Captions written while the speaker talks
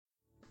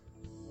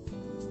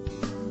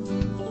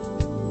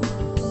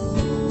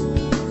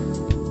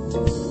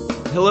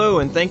Hello,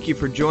 and thank you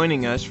for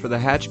joining us for the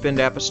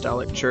Hatchbend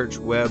Apostolic Church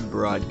web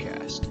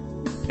broadcast.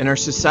 In our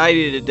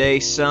society today,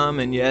 some,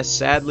 and yes,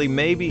 sadly,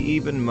 maybe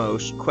even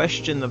most,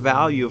 question the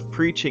value of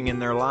preaching in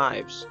their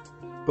lives.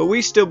 But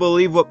we still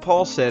believe what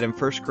Paul said in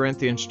 1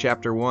 Corinthians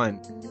chapter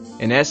 1.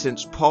 In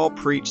essence, Paul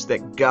preached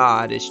that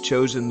God has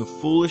chosen the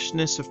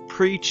foolishness of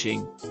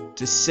preaching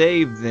to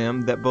save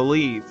them that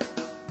believe.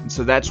 And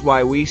so that's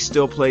why we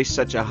still place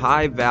such a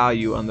high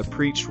value on the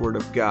preached word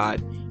of God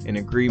in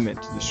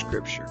agreement to the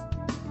Scripture.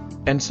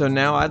 And so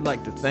now I'd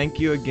like to thank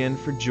you again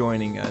for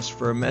joining us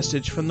for a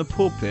message from the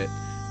pulpit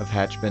of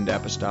Hatchbend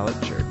Apostolic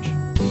Church.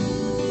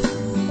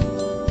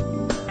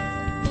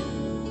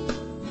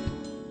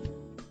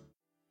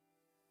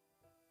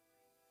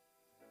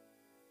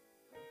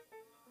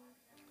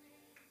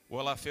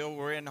 Well, I feel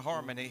we're in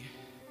harmony.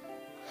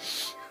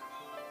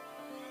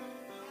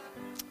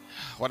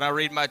 When I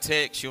read my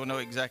text, you'll know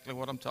exactly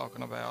what I'm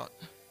talking about.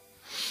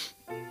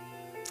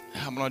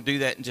 I'm going to do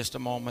that in just a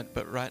moment,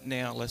 but right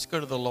now, let's go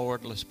to the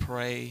Lord. Let's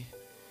pray.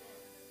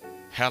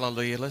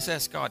 Hallelujah. Let's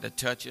ask God to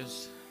touch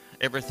us.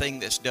 Everything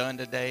that's done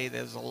today,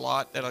 there's a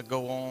lot that'll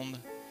go on.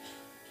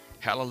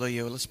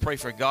 Hallelujah. Let's pray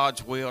for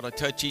God's will to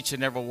touch each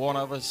and every one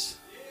of us.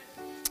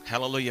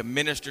 Hallelujah.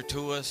 Minister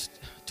to us,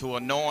 to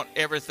anoint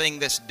everything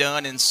that's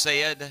done and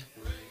said.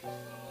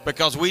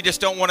 Because we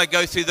just don't want to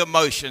go through the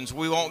motions.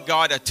 We want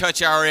God to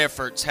touch our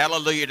efforts.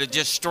 Hallelujah. To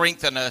just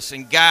strengthen us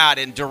and guide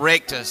and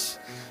direct us.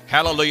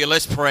 Hallelujah.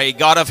 Let's pray.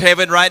 God of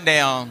heaven, right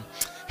now.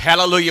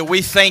 Hallelujah.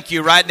 We thank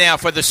you right now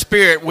for the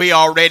Spirit we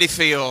already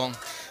feel.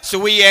 So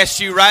we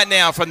ask you right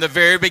now from the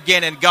very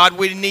beginning, God,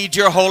 we need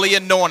your holy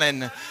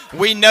anointing.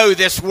 We know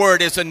this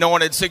word is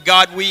anointed. So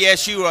God, we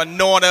ask you to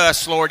anoint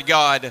us, Lord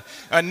God.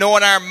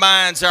 Anoint our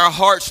minds, our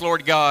hearts,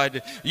 Lord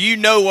God. You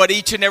know what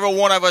each and every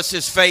one of us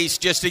has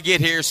faced just to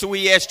get here. So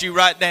we ask you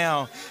right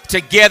now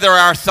to gather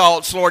our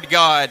thoughts, Lord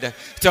God.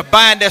 To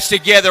bind us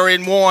together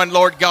in one,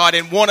 Lord God,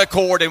 in one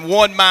accord, in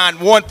one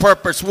mind, one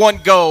purpose, one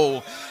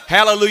goal.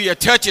 Hallelujah.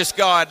 Touch us,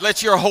 God.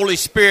 Let your Holy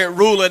Spirit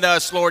rule in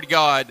us, Lord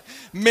God.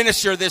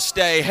 Minister this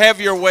day.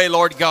 Have your way,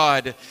 Lord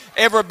God.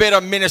 Every bit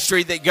of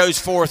ministry that goes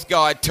forth,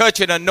 God. Touch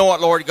and anoint,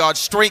 Lord God.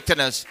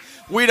 Strengthen us.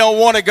 We don't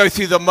want to go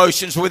through the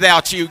motions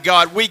without you,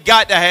 God. We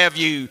got to have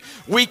you.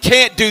 We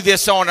can't do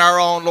this on our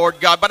own, Lord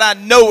God. But I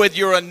know with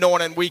your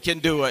anointing we can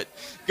do it.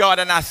 God,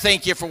 and I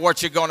thank you for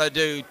what you're going to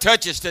do.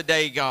 Touch us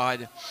today,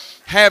 God.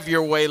 Have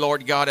your way,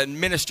 Lord God,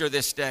 and minister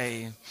this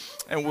day.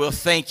 And we'll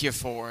thank you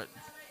for it.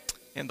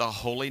 In the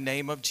holy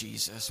name of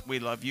Jesus, we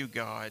love you,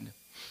 God.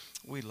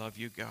 We love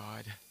you,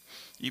 God.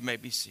 You may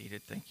be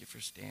seated. Thank you for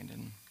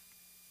standing.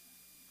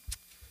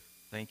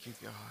 Thank you,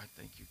 God.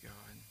 Thank you, God.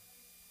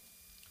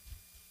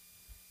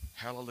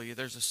 Hallelujah.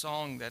 There's a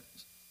song that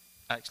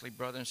actually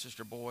Brother and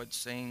Sister Boyd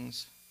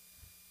sings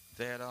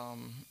that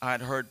I had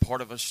heard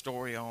part of a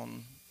story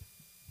on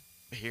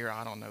here.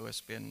 I don't know.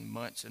 It's been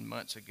months and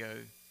months ago.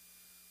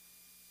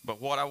 But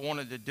what I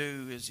wanted to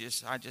do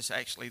is I just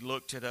actually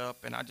looked it up,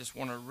 and I just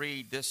want to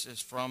read. This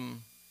is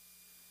from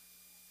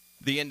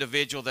the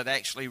individual that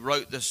actually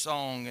wrote the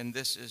song, and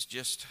this is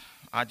just,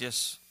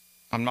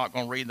 I'm not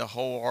going to read the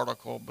whole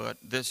article, but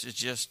this is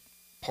just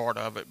part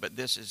of it, but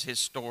this is his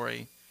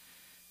story.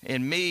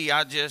 And me,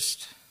 I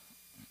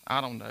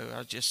don't know,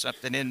 I just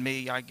something in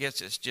me, I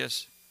guess it's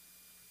just,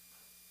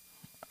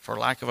 for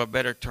lack of a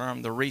better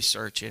term, the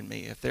research in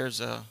me. If there's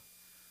a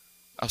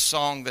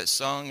song that's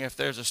sung, if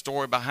there's a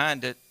story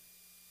behind it,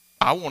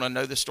 I want to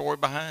know the story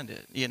behind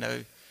it, you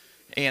know.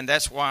 And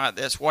that's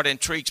what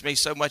intrigues me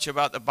so much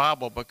about the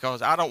Bible,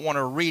 because I don't want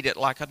to read it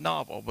like a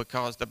novel,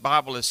 because the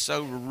Bible is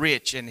so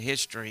rich in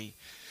history,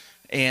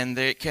 and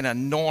it can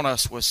anoint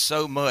us with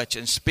so much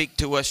and speak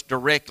to us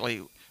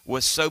directly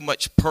with so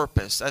much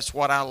purpose. That's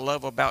what I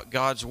love about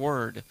God's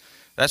Word.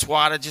 That's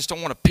why I just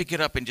don't want to pick it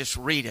up and just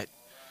read it.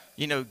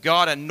 You know,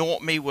 God,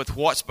 anoint me with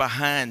what's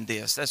behind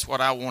this. That's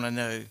what I want to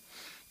know.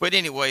 But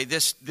anyway,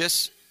 this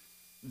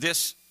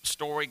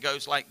story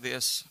goes like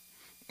this,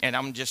 and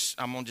I'm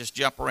gonna just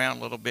jump around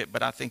a little bit,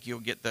 but I think you'll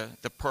get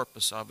the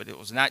purpose of it. It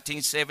was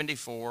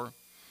 1974,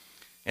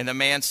 and the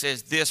man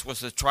says, "This was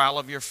the trial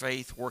of your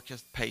faith,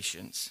 worketh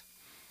patience."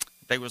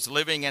 They was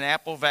living in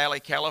Apple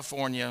Valley,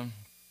 California.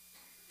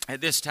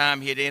 At this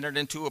time, he had entered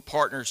into a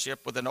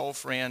partnership with an old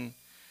friend,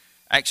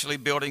 actually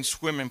building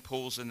swimming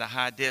pools in the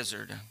high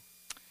desert.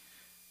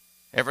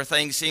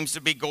 Everything seems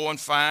to be going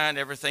fine.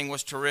 Everything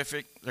was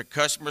terrific. Their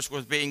customers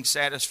was being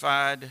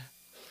satisfied.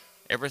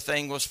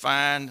 Everything was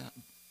fine.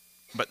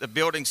 But the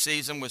building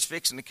season was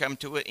fixing to come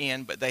to an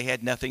end, but they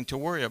had nothing to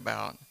worry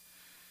about.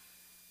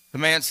 The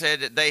man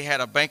said that they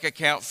had a bank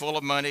account full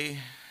of money.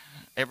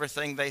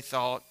 Everything they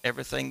thought,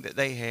 everything that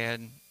they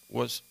had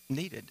was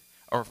needed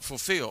or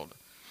fulfilled.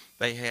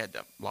 They had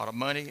a lot of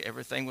money.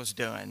 Everything was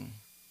done.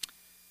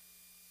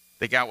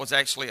 The guy was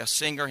actually a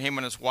singer, him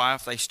and his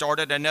wife. They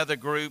started another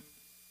group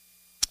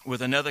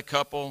with another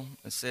couple.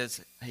 It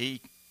says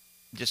he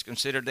just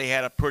considered they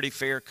had a pretty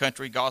fair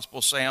country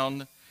gospel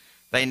sound.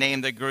 They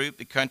named the group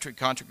the Country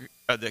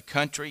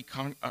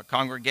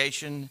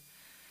Congregation.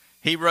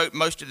 He wrote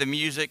most of the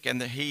music,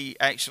 and he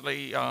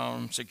actually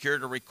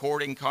secured a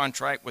recording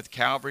contract with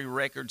Calvary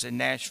Records in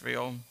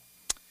Nashville.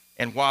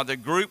 And while the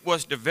group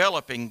was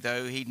developing,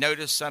 though, he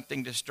noticed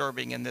something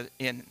disturbing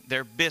in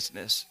their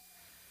business.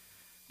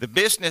 The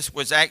business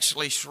was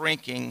actually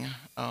shrinking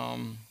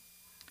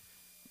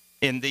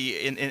in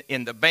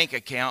the bank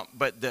account,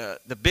 but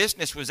the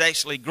business was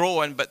actually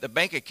growing, but the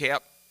bank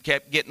account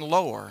kept getting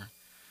lower.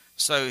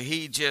 So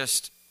he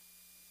just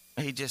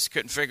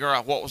couldn't figure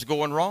out what was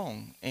going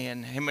wrong.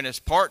 And him and his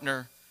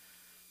partner,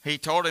 he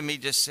told him, he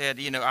just said,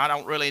 I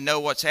don't really know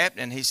what's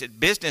happening. He said,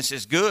 business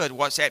is good.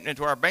 What's happening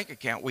to our bank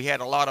account? We had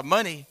a lot of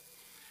money.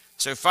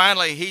 So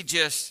finally, he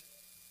just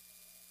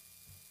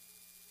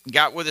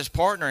got with his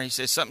partner. He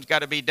said, something's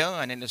got to be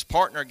done. And his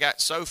partner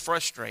got so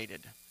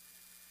frustrated.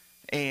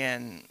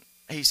 And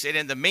he said,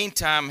 in the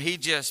meantime, he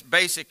just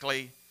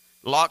basically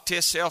locked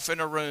himself in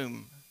a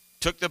room,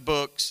 took the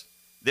books.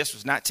 This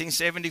was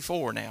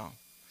 1974 now.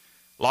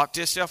 Locked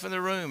himself in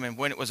the room, and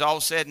when it was all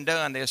said and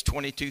done, there's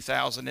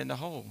 $22,000 in the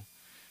hole.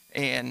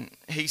 And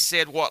he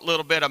said what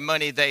little bit of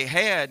money they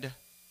had,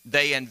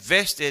 they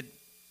invested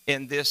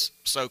in this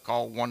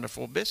so-called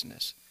wonderful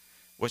business,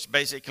 which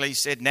basically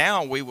said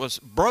now we was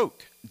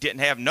broke, didn't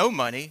have no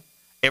money,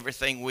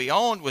 everything we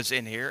owned was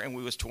in here, and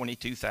we was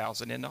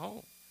 $22,000 in the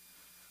hole.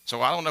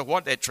 So I don't know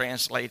what that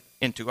translates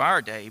into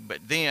our day,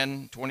 but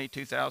then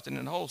 $22,000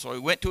 in the hole. So he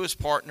went to his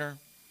partner,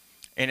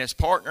 and his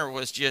partner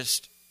was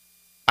just,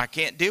 I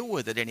can't deal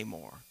with it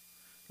anymore.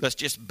 Let's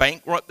just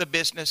bankrupt the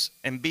business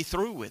and be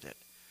through with it.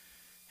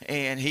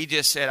 And he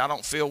just said, I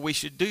don't feel we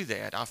should do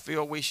that. I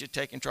feel we should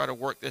take and try to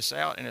work this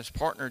out. And his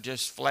partner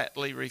just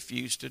flatly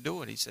refused to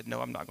do it. He said,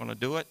 no, I'm not going to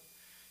do it.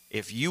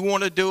 If you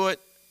want to do it,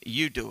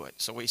 you do it.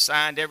 So we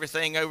signed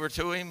everything over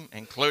to him,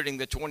 including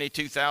the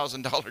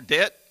 $22,000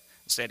 debt.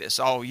 Said, it's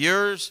all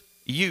yours.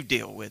 You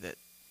deal with it.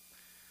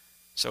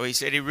 So he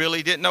said he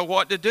really didn't know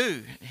what to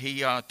do.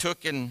 He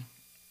took and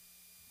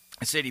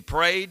said he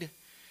prayed.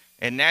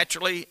 And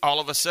naturally, all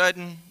of a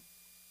sudden,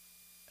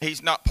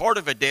 he's not part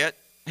of a debt.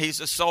 He's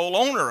the sole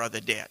owner of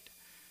the debt.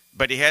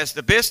 But he has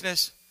the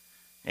business.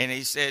 And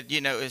he said,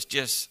 it's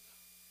just,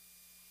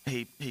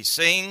 he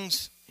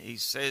sings. He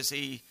says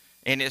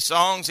in his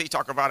songs, he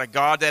talks about a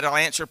God that'll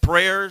answer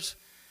prayers.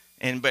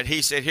 But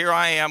he said, here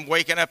I am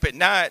waking up at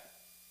night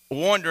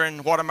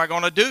wondering, what am I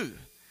going to do?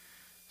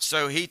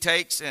 So he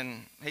takes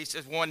and he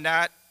says one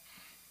night,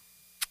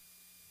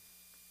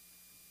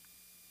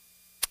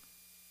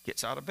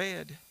 gets out of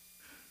bed.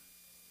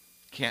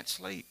 Can't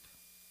sleep.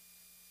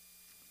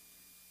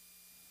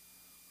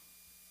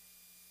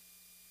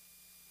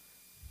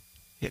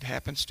 It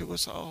happens to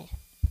us all,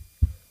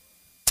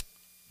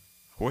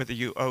 whether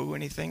you owe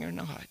anything or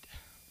not.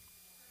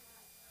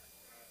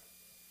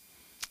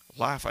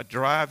 Life will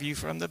drive you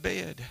from the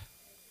bed.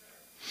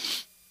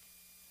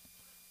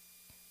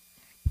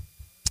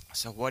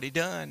 So what he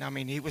done? I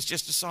mean, he was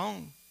just a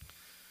song.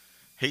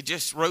 He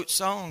just wrote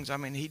songs. I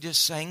mean, he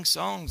just sang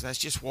songs. That's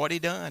just what he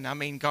done. I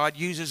mean, God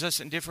uses us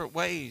in different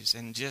ways.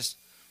 And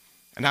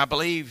I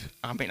believe,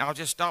 I'll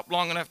just stop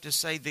long enough to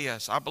say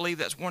this. I believe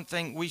that's one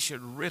thing we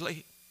should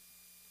really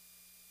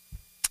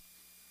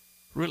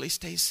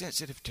stay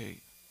sensitive to.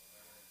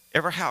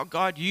 Ever how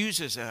God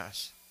uses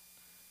us.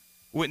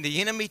 When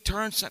the enemy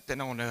turns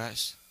something on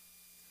us,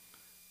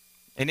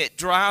 and it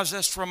drives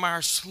us from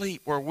our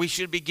sleep where we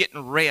should be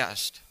getting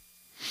rest,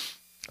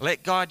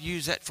 let God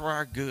use that for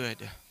our good.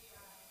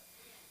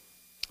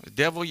 The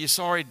devil, you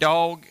sorry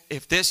dog,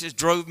 if this has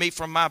drove me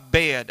from my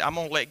bed, I'm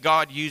going to let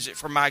God use it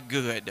for my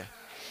good.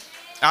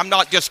 I'm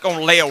not just going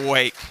to lay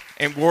awake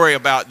and worry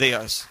about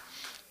this.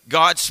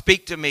 God,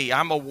 speak to me.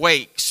 I'm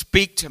awake.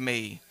 Speak to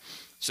me.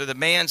 So the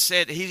man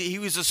said, he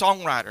was a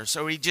songwriter,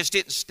 so he just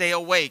didn't stay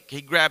awake.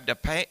 He grabbed a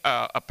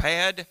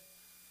pad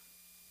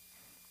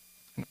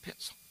and a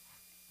pencil.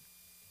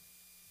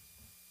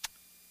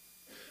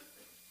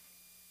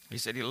 He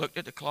said he looked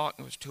at the clock,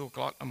 and it was 2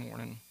 o'clock in the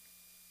morning.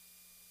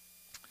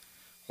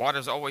 Why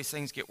does always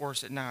things get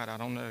worse at night? I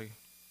don't know.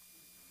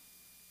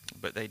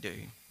 But they do.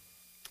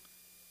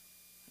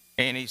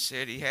 And he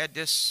said he had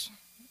this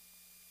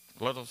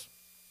little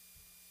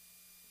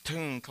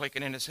tune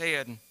clicking in his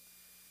head.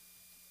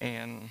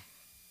 And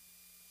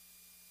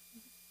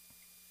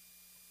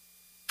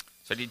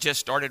said he just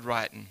started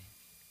writing.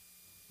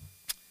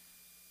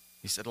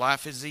 He said,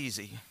 life is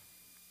easy.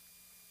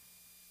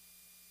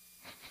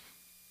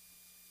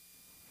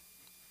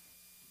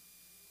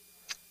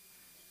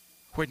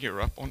 When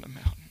you're up on the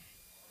mountain.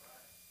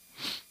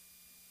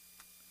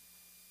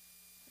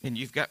 And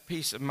you've got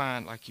peace of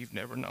mind like you've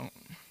never known.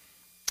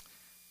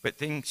 But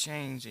things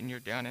change and you're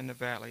down in the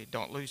valley.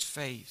 Don't lose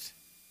faith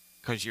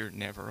because you're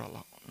never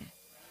alone.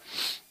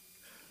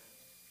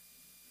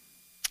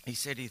 He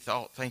said he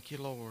thought, thank you,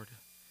 Lord.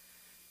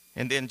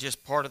 And then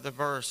just part of the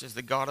verse is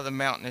the God of the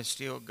mountain is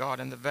still God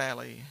in the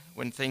valley.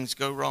 When things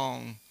go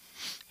wrong,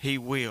 he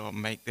will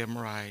make them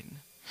right.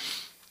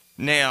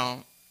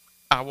 Now,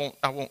 I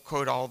won't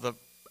quote all the,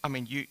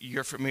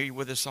 you're familiar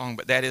with the song,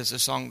 but that is the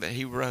song that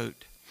he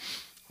wrote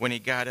when he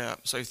got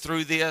up. So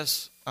through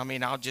this, I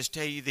mean, I'll just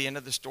tell you the end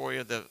of the story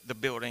of the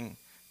building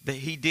that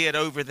he did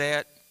over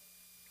that.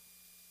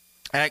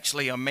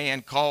 Actually, a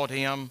man called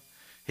him.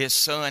 His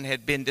son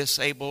had been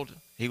disabled.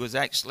 He was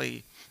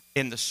actually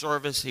in the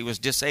service. He was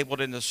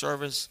disabled in the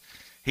service.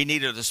 He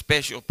needed a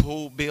special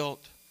pool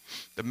built.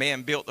 The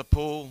man built the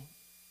pool,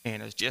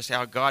 and it's just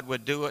how God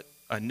would do it.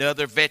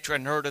 Another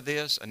veteran heard of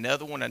this,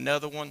 another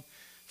one.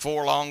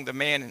 Before long, the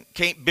man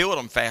can't build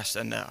them fast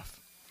enough.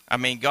 I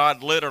mean,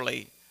 God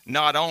literally,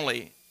 not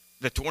only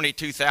the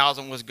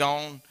 $22,000 was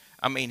gone,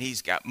 I mean,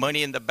 he's got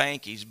money in the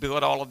bank. He's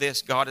built all of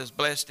this. God has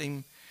blessed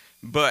him.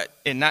 But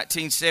in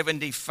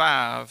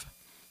 1975,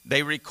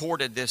 they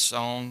recorded this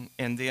song,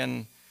 and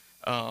then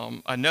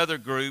another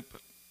group,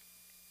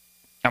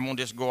 I'm going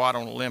to just go out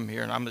on a limb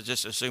here, and I'm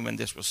just assuming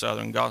this was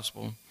Southern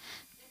Gospel.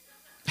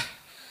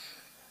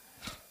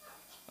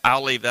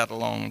 I'll leave that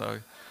alone, though.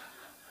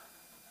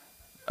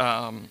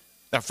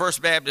 The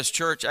First Baptist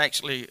Church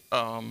actually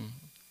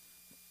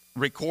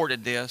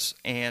recorded this,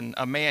 and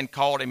a man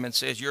called him and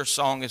says, your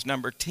song is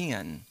number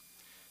 10.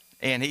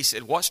 And he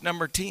said, what's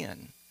number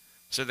 10?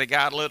 So the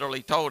guy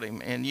literally told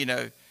him, and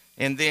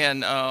and then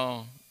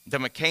the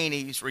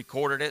McCaney's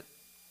recorded it,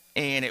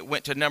 and it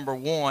went to number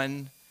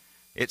 1.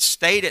 It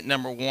stayed at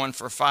number 1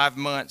 for 5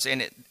 months,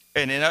 and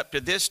then up to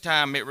this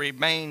time it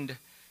remained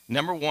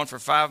number 1 for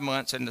 5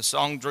 months, and the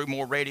song drew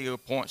more radio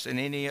points than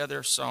any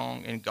other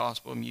song in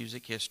gospel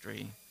music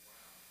history.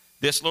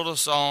 This little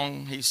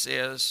song, he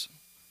says,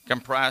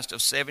 comprised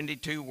of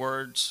 72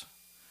 words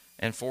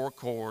and 4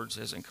 chords,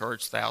 has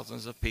encouraged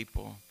thousands of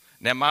people.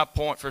 Now, my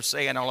point for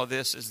saying all of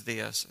this is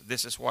this.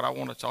 This is what I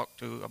want to talk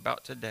to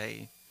about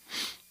today,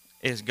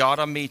 is God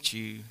will meet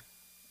you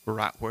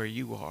right where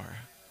you are.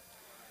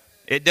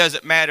 It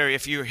doesn't matter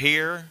if you're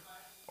here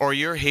or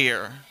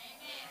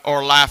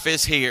life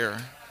is here.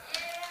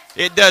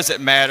 It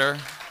doesn't matter.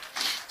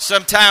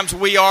 Sometimes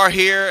we are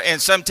here, and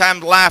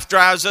sometimes life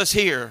drives us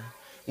here.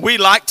 We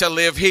like to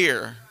live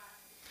here.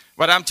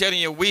 But I'm telling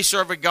you, we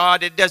serve a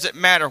God. It doesn't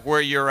matter where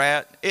you're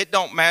at. It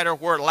don't matter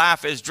where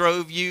life has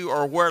drove you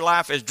or where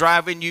life is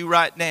driving you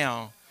right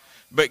now.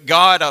 But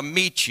God will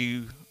meet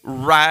you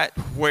right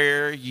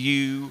where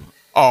you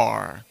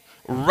are.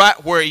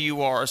 Right where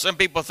you are. Some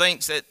people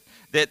think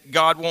that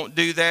God won't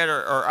do that,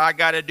 or I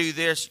got to do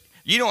this.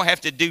 You don't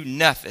have to do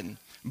nothing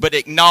but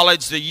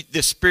acknowledge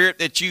the spirit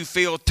that you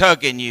feel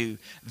tugging you.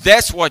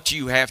 That's what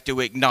you have to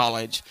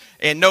acknowledge.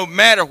 And no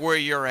matter where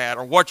you're at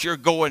or what you're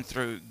going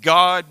through,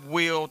 God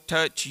will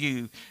touch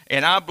you.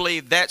 And I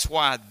believe that's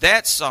why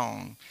that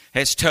song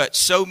has touched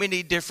so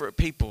many different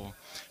people.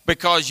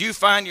 Because you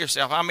find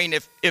yourself, I mean,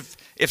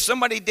 if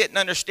somebody didn't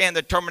understand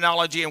the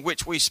terminology in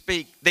which we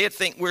speak, they'd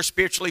think we're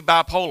spiritually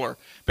bipolar.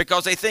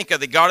 Because they think of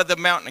the God of the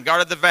mountain, the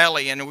God of the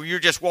valley, and you're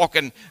just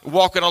walking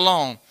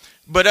along.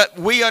 But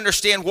we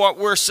understand what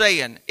we're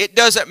saying. It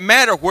doesn't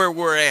matter where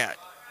we're at.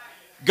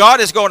 God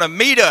is going to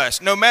meet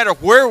us no matter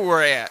where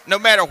we're at, no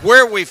matter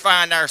where we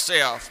find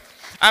ourselves.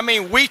 I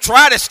mean, we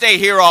try to stay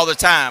here all the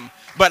time,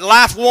 but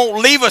life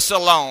won't leave us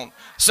alone.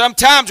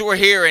 Sometimes we're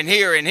here and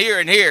here and here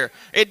and here.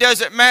 It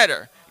doesn't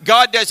matter.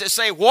 God doesn't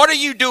say, what are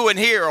you doing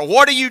here, or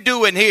what are you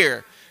doing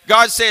here?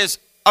 God says,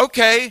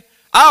 okay,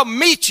 I'll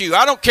meet you.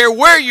 I don't care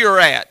where you're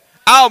at.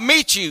 I'll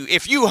meet you.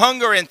 If you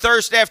hunger and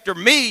thirst after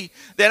me,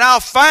 then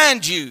I'll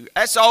find you.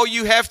 That's all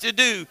you have to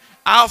do.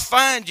 I'll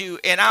find you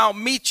and I'll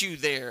meet you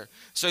there.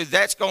 So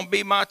that's going to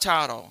be my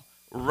title,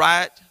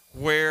 right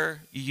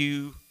where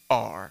you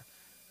are.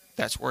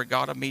 That's where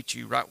God will meet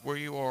you, right where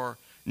you are.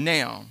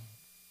 Now,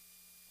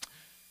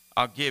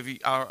 I'll give you,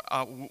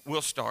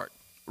 we'll start.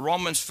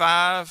 Romans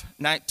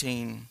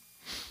 5:19.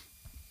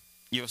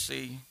 You'll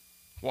see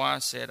why I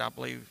said, I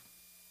believe,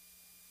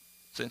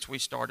 since we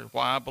started,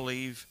 why I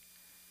believe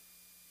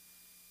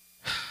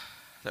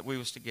that we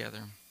was together.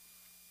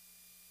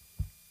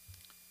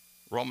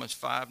 Romans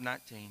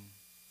 5:19.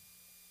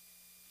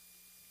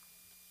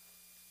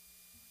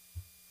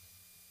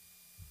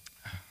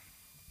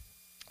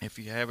 If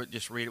you have it,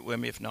 just read it with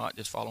me. If not,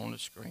 just follow on the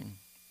screen.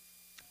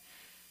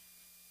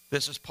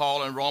 This is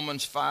Paul in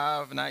Romans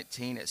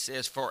 5:19. It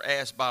says, for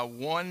as by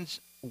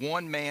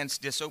one man's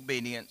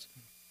disobedience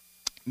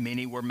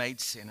many were made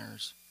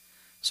sinners,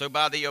 so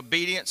by the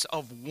obedience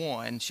of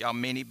one shall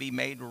many be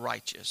made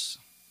righteous.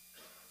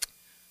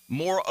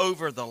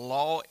 Moreover, the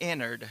law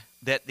entered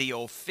that the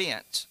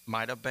offense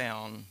might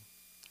abound.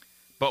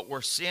 But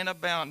where sin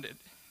abounded,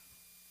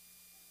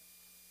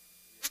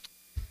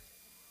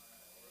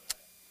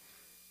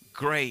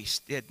 grace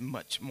did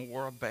much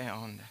more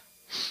abound.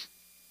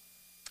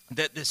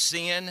 That the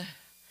sin,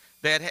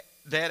 that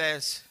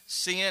as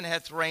sin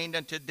hath reigned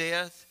unto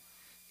death,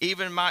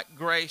 even might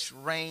grace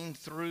reign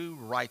through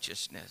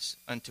righteousness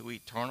unto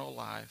eternal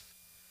life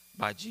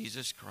by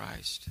Jesus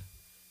Christ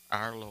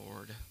our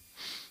Lord.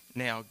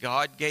 Now,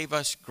 God gave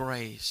us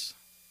grace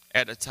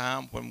at a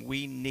time when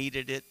we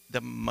needed it the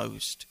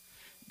most.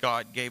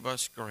 God gave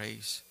us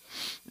grace.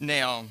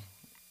 Now,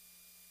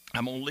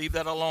 I'm going to leave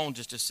that alone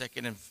just a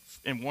second.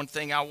 And one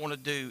thing I want to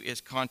do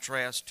is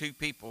contrast two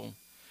people.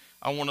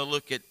 I want to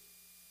look at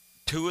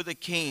two of the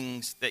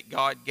kings that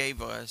God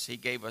gave us. He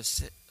gave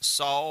us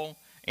Saul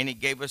and he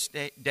gave us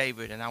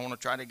David. And I want to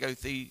try to go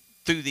through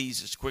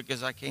these as quick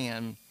as I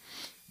can.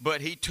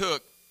 But he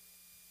took,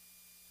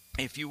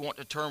 if you want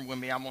to turn with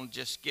me, I'm going to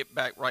just skip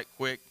back right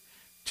quick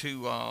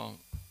to,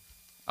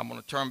 I'm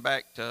going to turn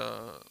back to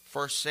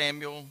 1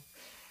 Samuel,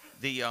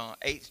 the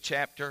 8th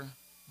chapter.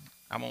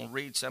 I'm going to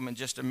read some in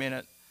just a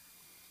minute.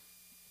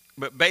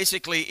 But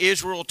basically,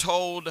 Israel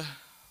told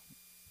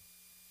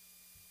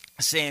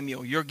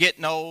Samuel, you're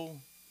getting old.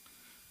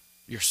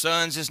 Your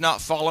sons is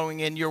not following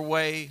in your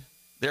way.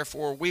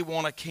 Therefore, we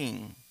want a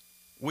king.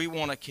 We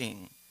want a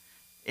king.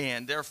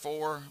 And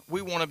therefore,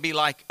 we want to be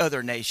like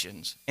other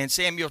nations. And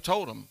Samuel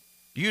told them,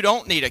 you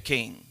don't need a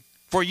king,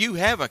 for you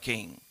have a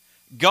king.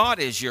 God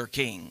is your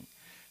king.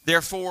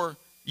 Therefore,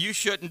 you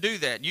shouldn't do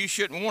that. You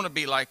shouldn't want to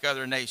be like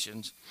other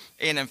nations.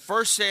 And in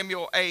 1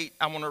 Samuel 8,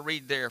 I want to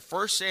read there.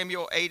 1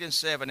 Samuel 8 and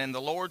 7, and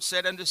the Lord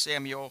said unto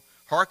Samuel,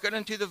 hearken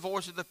unto the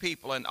voice of the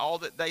people and all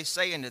that they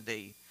say unto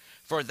thee.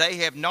 For they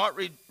have not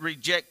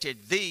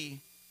rejected thee,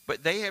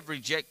 but they have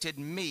rejected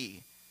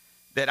me,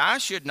 that I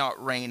should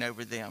not reign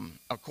over them,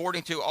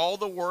 according to all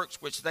the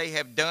works which they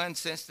have done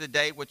since the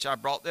day which I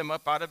brought them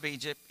up out of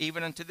Egypt,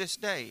 even unto this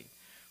day.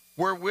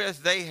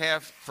 Wherewith they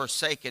have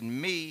forsaken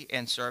me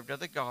and served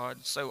other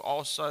gods, so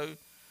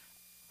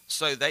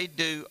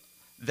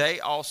they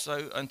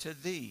also unto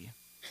thee.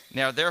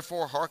 Now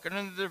therefore hearken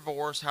unto their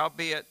voice,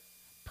 howbeit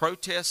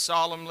protest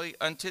solemnly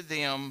unto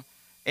them,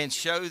 and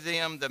show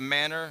them the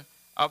manner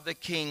of the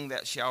king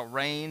that shall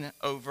reign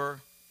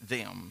over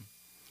them.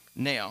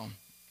 Now,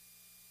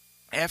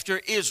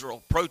 after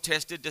Israel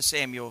protested to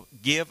Samuel,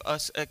 give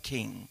us a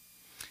king,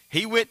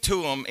 he went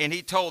to them and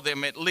he told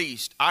them at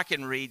least, I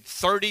can read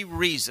 30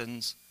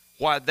 reasons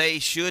why they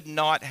should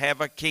not have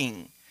a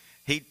king.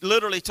 He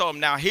literally told them,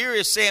 now here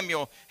is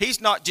Samuel.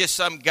 He's not just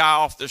some guy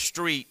off the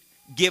street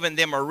giving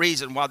them a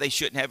reason why they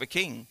shouldn't have a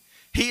king.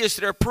 He is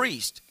their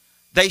priest.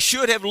 They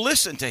should have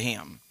listened to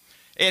him.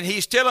 And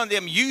he's telling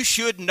them, you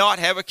should not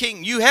have a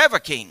king. You have a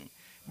king.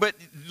 But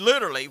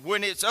literally,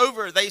 when it's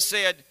over, they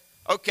said,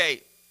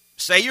 okay,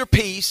 say your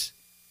piece.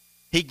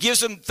 He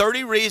gives them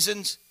 30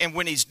 reasons. And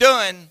when he's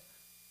done,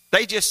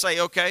 they just say,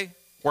 okay,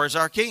 where's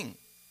our king?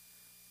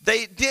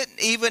 They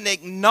didn't even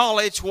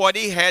acknowledge what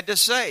he had to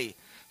say.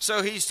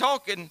 So he's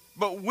talking,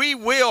 but we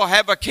will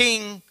have a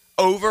king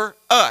over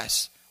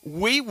us.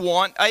 We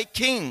want a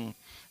king.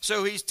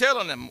 So he's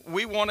telling them,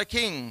 we want a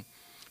king.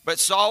 But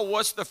Saul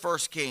was the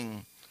first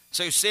king.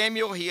 So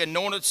Samuel, he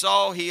anointed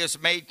Saul. He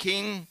is made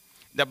king.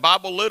 The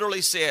Bible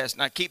literally says,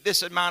 now keep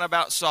this in mind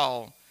about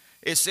Saul.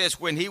 It says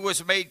when he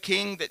was made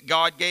king that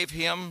God gave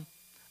him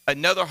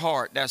another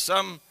heart. Now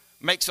some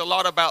makes a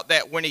lot about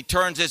that when he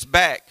turns his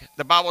back.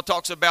 The Bible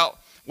talks about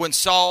when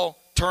Saul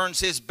turns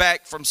his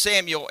back from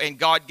Samuel and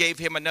God gave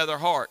him another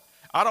heart.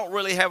 I don't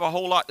really have a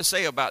whole lot to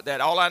say about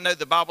that. All I know,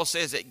 the Bible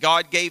says that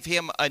God gave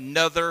him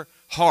another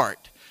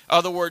heart. In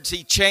other words,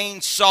 he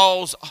changed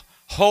Saul's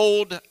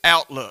whole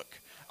outlook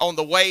on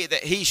the way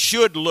that he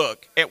should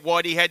look at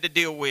what he had to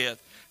deal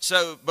with.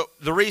 So, but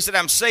the reason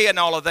I'm saying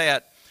all of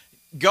that,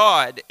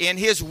 God, in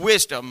his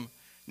wisdom,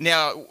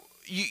 now,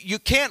 you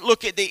can't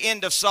look at the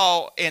end of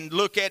Saul and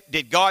look at,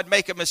 did God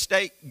make a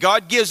mistake?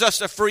 God gives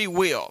us a free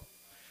will.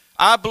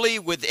 I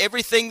believe with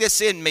everything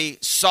that's in me,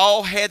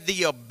 Saul had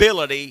the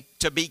ability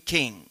to be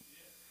king.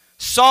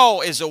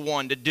 Saul is the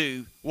one to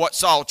do what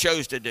Saul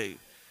chose to do.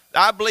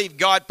 I believe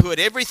God put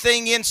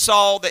everything in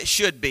Saul that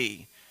should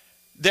be.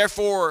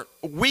 Therefore,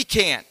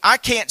 I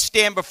can't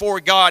stand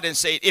before God and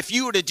say, if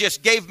you would have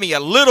just gave me a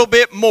little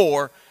bit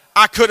more,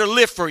 I could have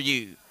lived for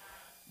you.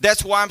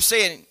 That's why I'm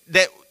saying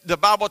that the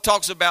Bible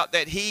talks about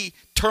that he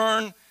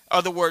turned, in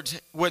other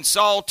words, when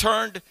Saul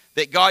turned,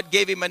 that God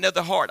gave him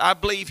another heart. I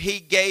believe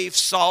he gave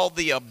Saul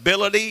the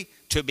ability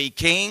to be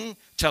king,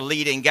 to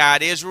lead and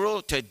guide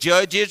Israel, to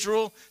judge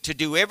Israel, to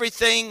do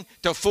everything,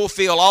 to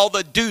fulfill all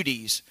the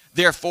duties,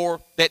 therefore,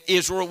 that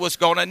Israel was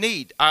going to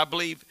need. I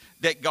believe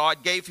that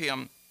God gave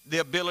him the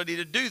ability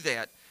to do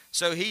that.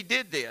 So he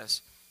did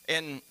this.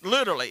 And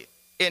literally,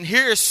 and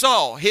here's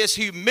Saul. His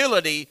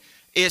humility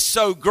is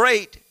so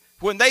great.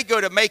 When they go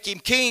to make him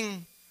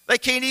king, they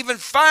can't even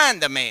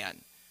find the man.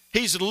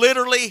 He's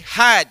literally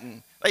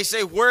hiding. They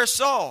say, where's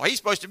Saul? He's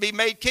supposed to be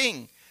made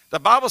king. The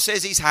Bible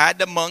says he's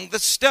hiding among the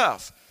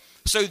stuff.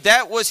 So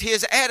that was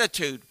his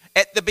attitude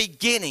at the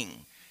beginning.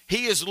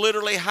 He is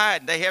literally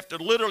hiding. They have to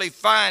literally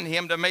find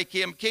him to make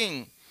him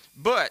king.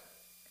 But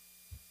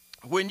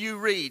when you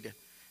read,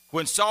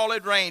 when Saul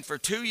had reigned for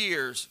 2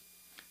 years,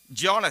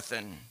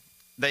 Jonathan,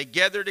 they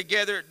gather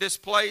together at this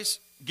place,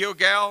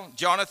 Gilgal.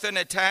 Jonathan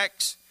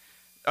attacks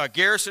a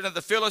garrison of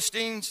the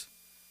Philistines.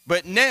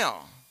 But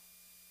now,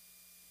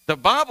 the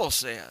Bible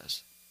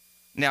says,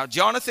 now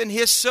Jonathan,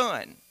 his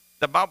son,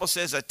 the Bible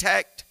says,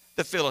 attacked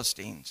the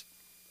Philistines.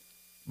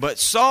 But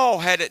Saul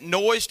had it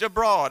noised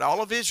abroad,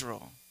 all of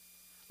Israel.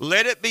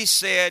 Let it be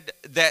said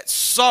that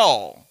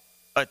Saul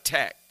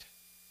attacked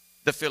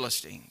the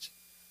Philistines.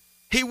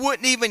 He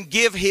wouldn't even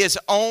give his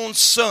own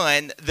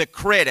son the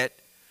credit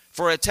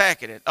for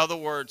attacking it. In other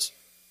words,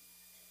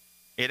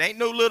 It ain't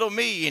no little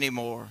me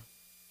anymore.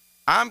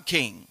 I'm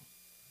king.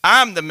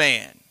 I'm the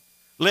man.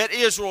 Let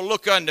Israel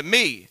look unto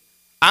me.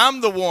 I'm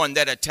the one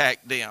that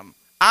attacked them.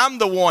 I'm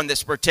the one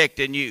that's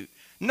protecting you.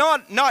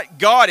 Not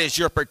God is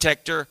your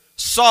protector.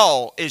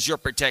 Saul is your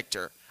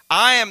protector.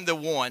 I am the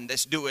one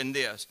that's doing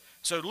this.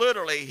 So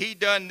literally, he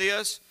done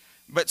this.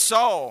 But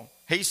Saul,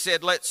 he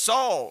said, let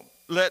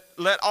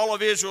all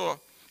of Israel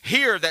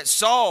hear that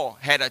Saul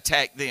had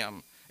attacked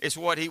them, is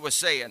what he was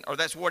saying, or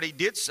that's what he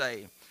did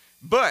say.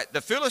 But the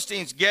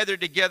Philistines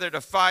gathered together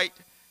to fight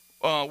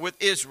with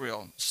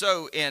Israel.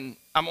 So I'm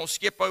going to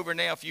skip over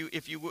now.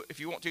 If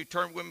you want to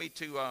turn with me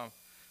to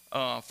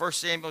 1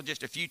 Samuel,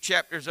 just a few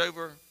chapters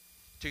over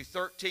to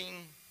 13.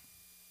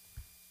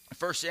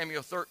 1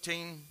 Samuel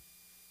 13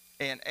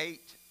 and 8.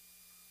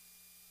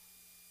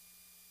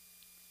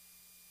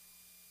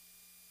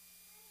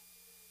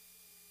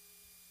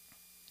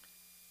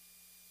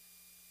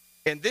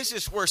 And this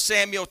is where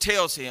Samuel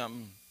tells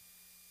him,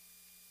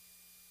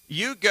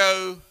 you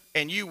go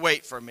and you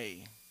wait for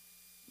me.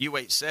 You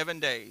wait 7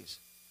 days.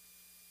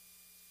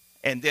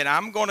 And then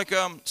I'm going to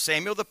come.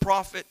 Samuel the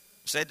prophet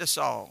said to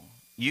Saul,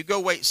 you go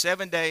wait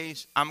 7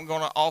 days. I'm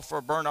going to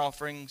offer burnt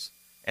offerings,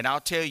 and I'll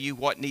tell you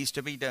what needs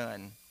to be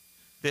done.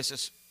 This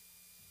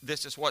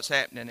is what's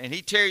happening. And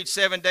he tarried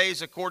 7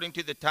 days according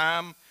to the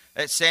time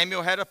that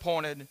Samuel had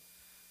appointed.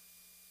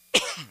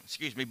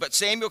 Excuse me. But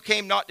Samuel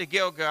came not to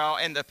Gilgal,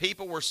 and the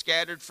people were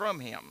scattered from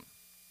him.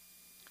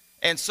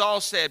 And Saul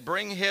said,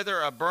 bring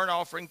hither a burnt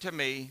offering to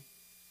me,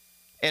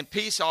 and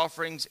peace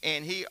offerings.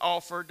 And he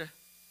offered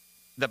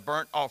the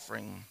burnt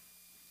offering.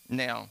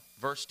 Now,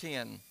 verse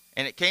 10.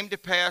 And it came to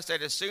pass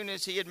that as soon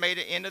as he had made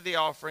an end of the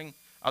offering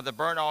of the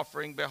burnt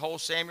offering, behold,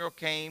 Samuel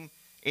came,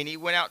 and he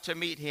went out to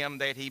meet him,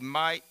 that he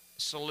might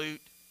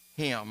salute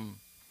him.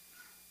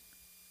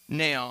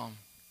 Now,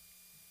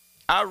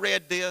 I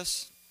read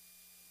this,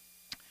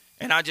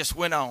 and I just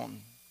went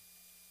on.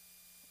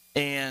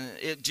 And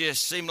it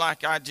just seemed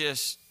like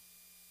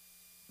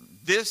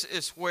this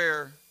is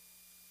where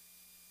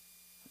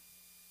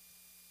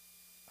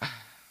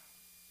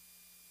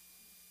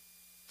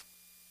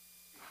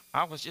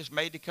I was just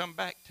made to come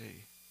back to.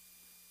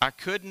 I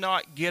could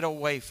not get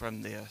away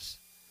from this.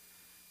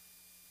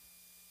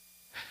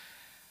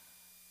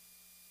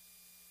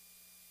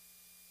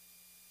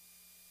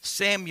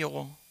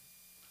 Samuel,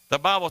 the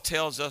Bible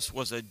tells us,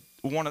 was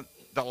one of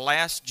the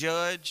last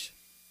judge.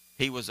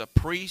 He was a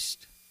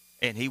priest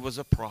and he was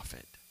a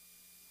prophet.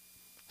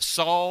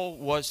 Saul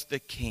was the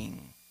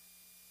king.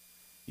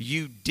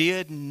 You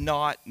did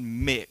not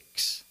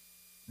mix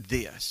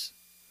this.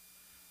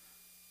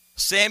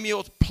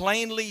 Samuel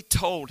plainly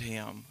told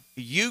him,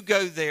 you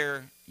go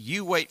there,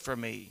 you wait for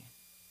me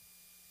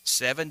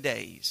 7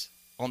 days.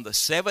 On the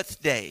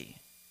seventh day,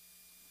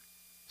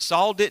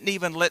 Saul didn't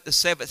even let the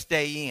seventh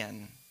day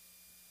in.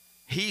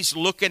 He's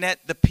looking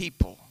at the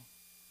people,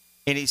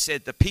 and he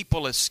said, the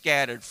people is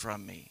scattered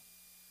from me.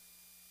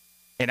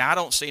 And I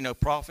don't see no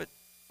prophet.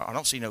 I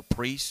don't see no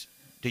priest.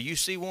 Do you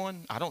see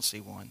one? I don't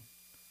see one.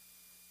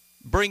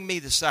 Bring me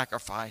the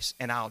sacrifice,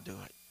 and I'll do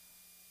it.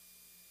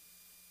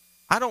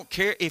 I don't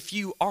care if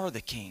you are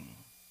the king.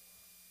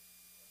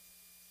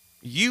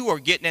 You are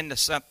getting into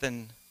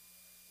something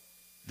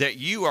that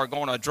you are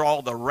going to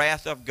draw the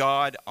wrath of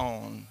God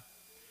on.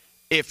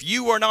 If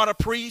you are not a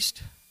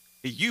priest,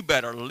 you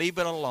better leave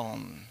it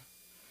alone.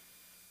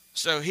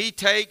 So he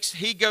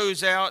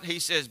goes out, he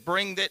says,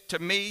 bring that to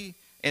me.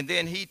 And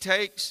then he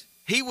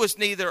was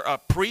neither a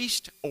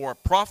priest or a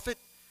prophet,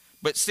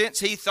 but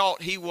since he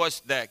thought he was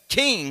the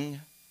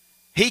king,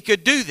 he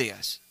could do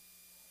this.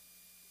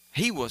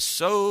 He was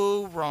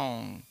so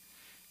wrong.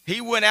 He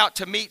went out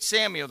to meet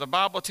Samuel. The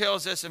Bible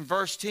tells us in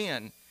verse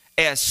 10,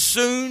 as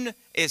soon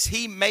as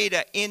he made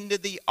an end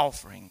of the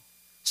offering.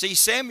 See,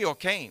 Samuel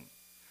came.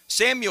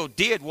 Samuel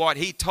did what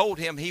he told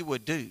him he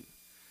would do.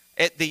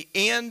 At the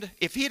end,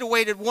 if he'd have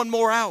waited one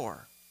more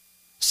hour,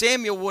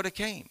 Samuel would have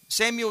came.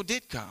 Samuel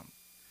did come.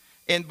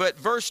 But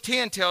verse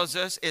 10 tells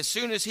us, as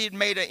soon as he'd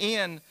made an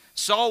end,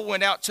 Saul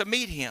went out to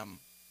meet him.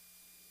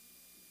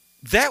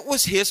 That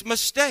was his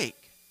mistake.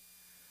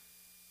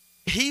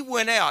 He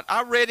went out.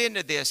 I read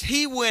into this.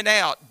 He went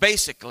out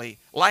basically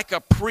like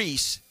a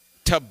priest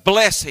to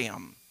bless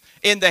him.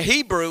 In the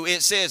Hebrew,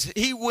 it says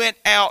he went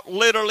out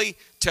literally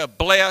to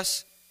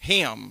bless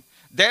him.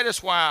 That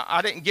is why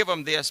I didn't give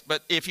him this,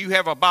 but if you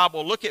have a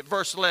Bible, look at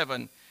verse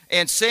 11.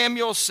 And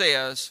Samuel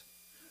says,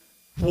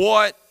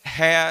 what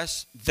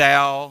hast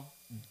thou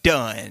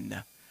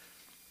done?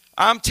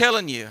 I'm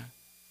telling you,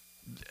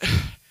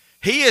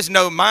 he is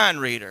no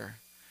mind reader.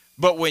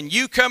 But when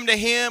you come to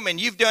him and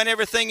you've done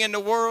everything in the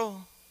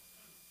world,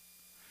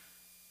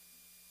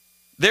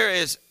 there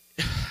is...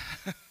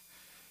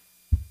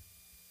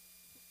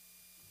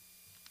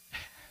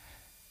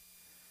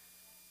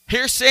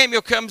 Here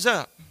Samuel comes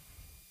up.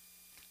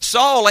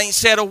 Saul ain't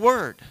said a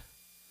word.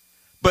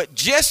 But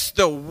just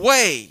the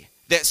way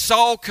that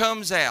Saul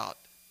comes out,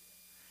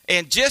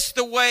 and just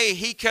the way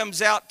he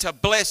comes out to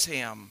bless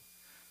him,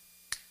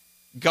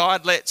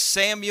 God let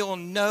Samuel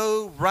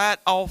know right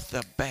off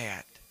the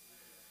bat,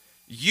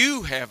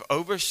 You have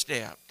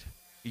overstepped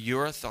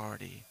your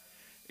authority.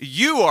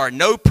 You are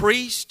no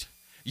priest.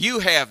 You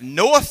have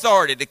no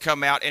authority to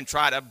come out and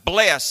try to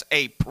bless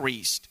a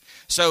priest.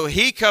 So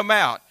he come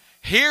out.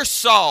 Here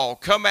Saul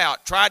come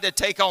out, tried to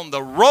take on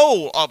the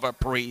role of a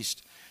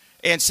priest.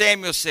 And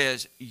Samuel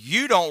says,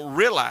 you don't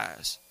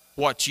realize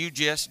what you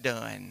just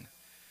done.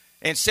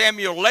 And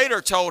Samuel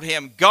later told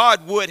him,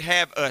 God would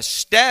have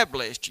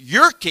established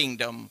your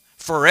kingdom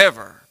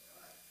forever.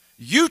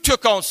 You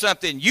took on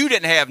something you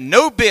didn't have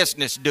no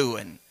business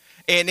doing.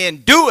 And in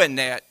doing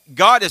that,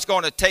 God is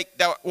going to take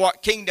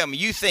what kingdom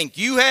you think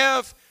you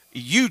have,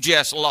 you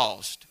just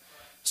lost.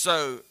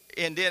 So,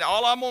 and then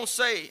all I'm going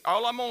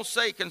to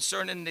say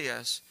concerning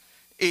this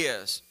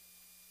is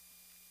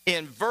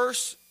in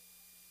verse,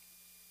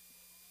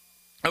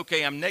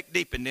 okay, I'm neck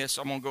deep in this,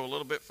 so I'm going to go a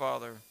little bit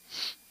farther.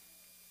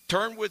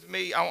 Turn with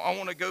me, I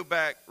want to go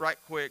back right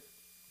quick.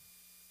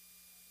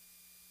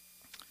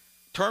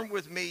 Turn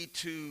with me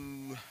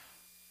to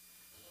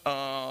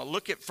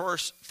look at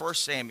First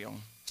Samuel.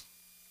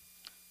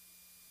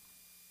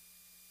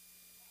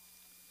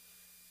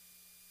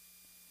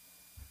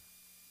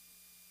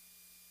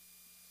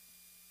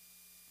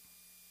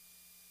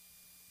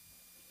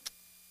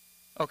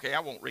 Okay, I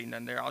won't read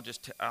none there. I'll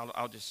just tell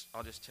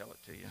it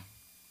to you.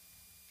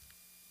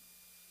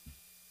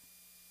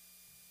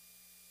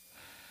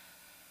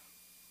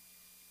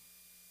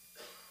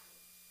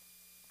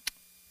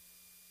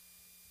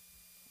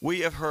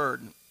 We have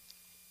heard,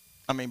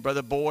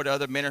 Brother Boyd,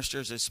 other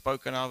ministers have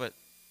spoken of it.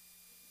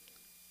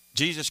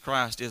 Jesus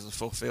Christ is the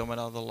fulfillment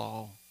of the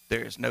law.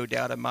 There is no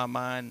doubt in my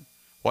mind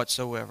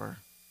whatsoever.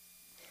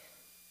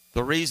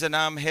 The reason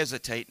I'm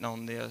hesitating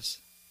on this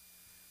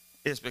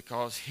is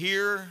because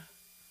here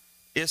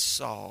is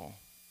Saul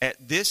at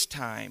this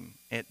time,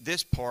 at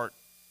this part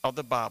of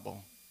the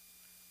Bible.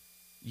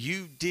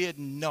 You did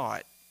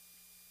not,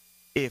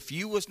 if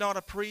you was not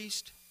a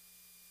priest,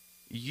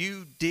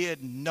 you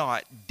did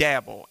not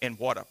dabble in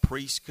what a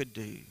priest could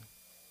do.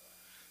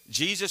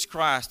 Jesus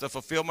Christ, the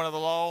fulfillment of the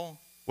law,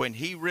 when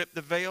he ripped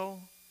the veil,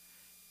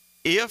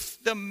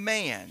 if the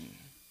man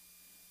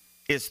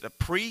is the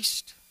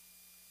priest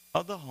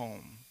of the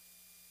home,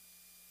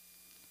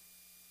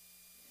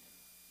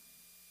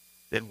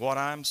 then what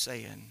I'm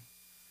saying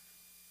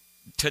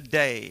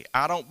today,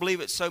 I don't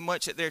believe it's so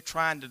much that they're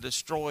trying to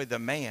destroy the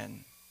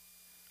man.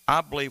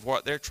 I believe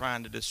what they're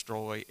trying to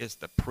destroy is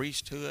the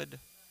priesthood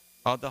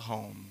of the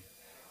home.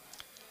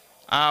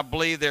 I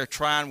believe they're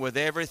trying with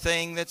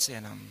everything that's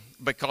in them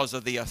because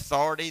of the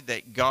authority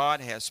that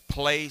God has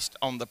placed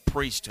on the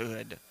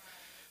priesthood.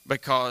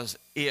 Because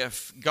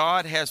if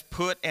God has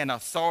put an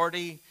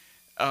authority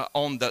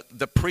on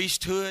the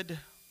priesthood,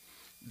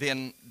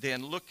 then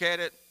look at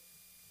it.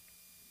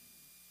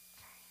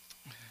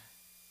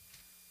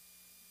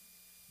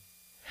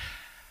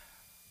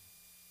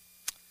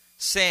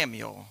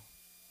 Samuel,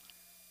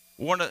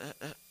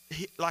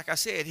 like I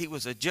said, he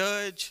was a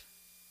judge,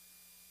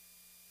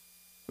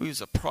 he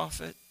was a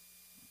prophet,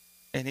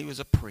 and he was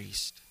a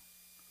priest.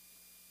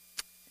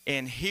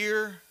 And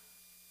here,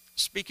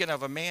 speaking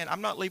of a man,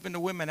 I'm not leaving the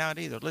women out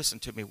either. Listen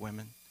to me,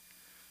 women,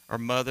 or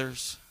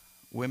mothers,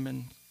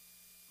 women.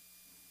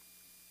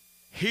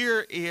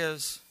 Here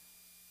is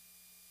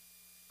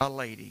a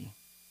lady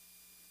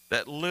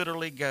that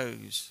literally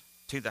goes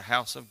to the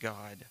house of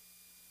God.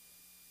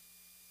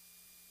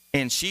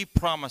 And she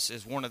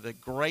promises one of the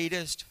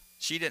greatest,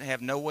 she didn't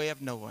have no way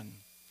of knowing,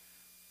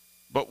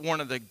 but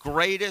one of the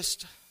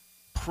greatest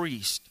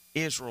priests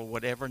Israel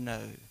would ever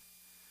know.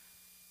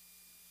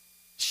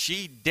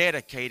 She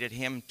dedicated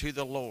him to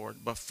the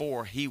Lord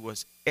before he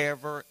was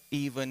ever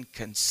even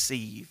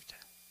conceived.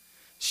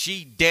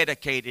 She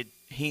dedicated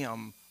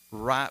him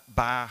right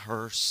by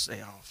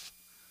herself.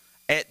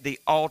 At the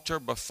altar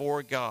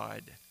before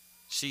God,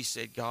 she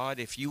said, God,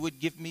 if you would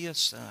give me a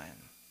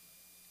son,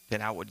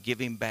 then I would give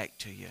him back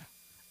to you.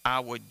 I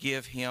would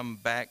give him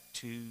back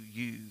to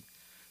you.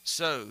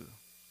 So,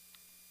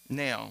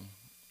 now,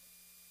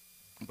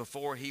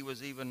 before he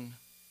was even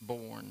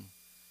born,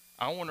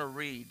 I want to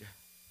read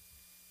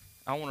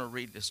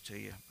this to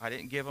you. I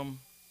didn't give them,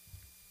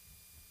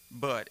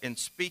 but in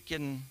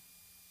speaking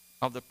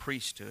of the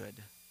priesthood,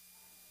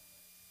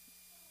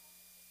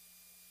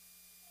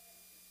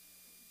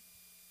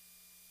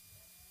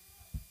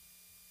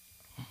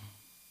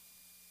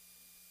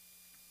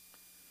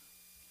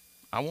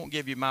 I won't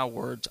give you my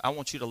words. I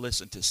want you to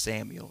listen to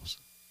Samuel's.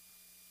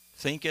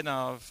 Thinking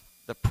of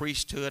the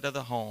priesthood of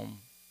the home,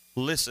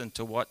 listen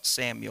to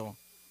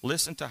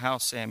how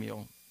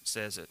Samuel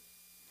says it.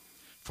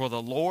 For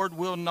the Lord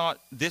will not,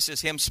 this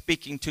is him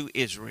speaking to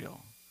Israel.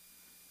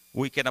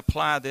 We can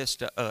apply this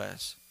to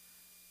us.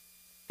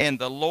 And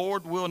the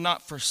Lord will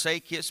not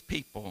forsake his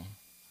people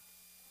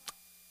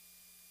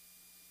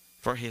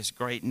for his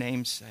great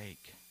name's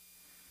sake.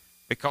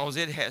 Because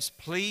it has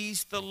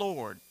pleased the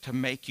Lord to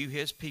make you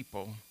his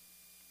people.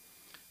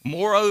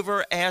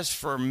 Moreover, as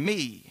for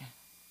me,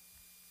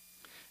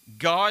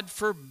 God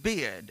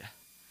forbid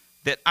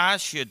that I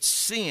should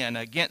sin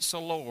against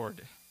the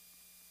Lord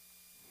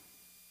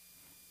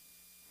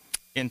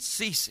in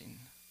ceasing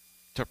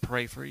to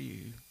pray for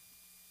you.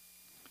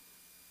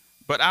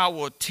 But I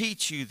will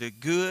teach you the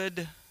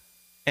good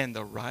and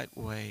the right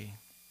way.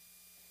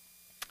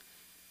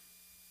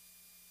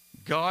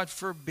 God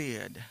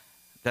forbid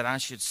that I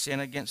should sin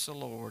against the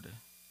Lord,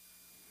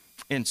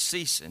 in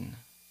ceasing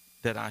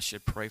that I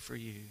should pray for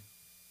you.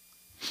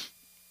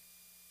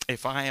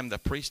 If I am the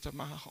priest of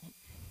my home,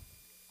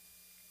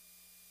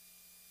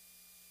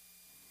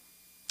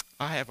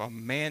 I have a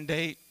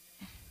mandate.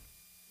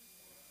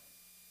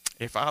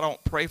 If I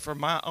don't pray for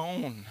my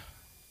own,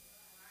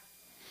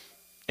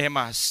 am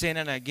I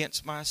sinning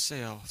against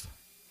myself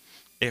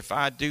if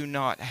I do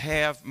not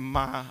have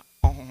my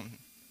own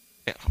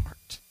at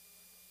heart?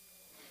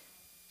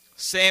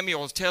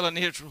 Samuel is telling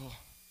Israel,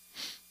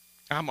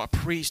 I'm a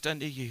priest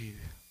unto you,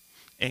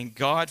 and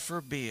God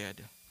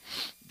forbid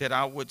that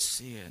I would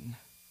sin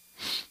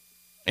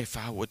if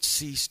I would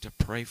cease to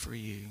pray for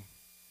you.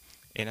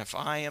 And if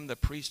I am the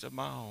priest of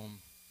my home,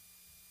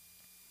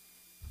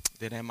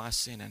 then am I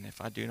sinning if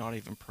I do not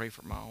even pray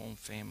for my own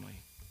family?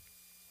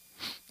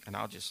 And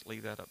I'll just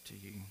leave that up to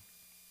you.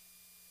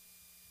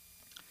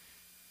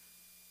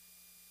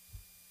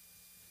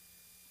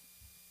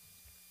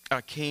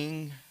 A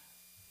king,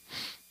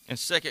 in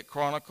 2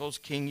 Chronicles,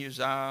 King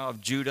Uzziah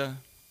of Judah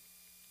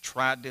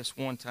tried this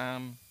one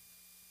time.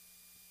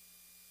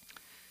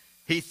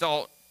 He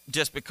thought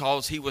just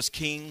because he was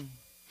king,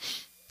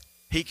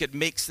 he could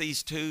mix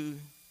these two.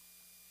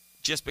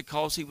 Just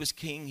because he was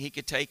king, he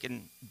could take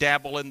and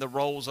dabble in the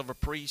roles of a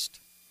priest.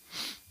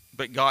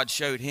 But God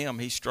showed him,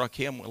 he struck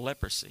him with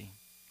leprosy.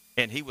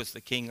 And he was the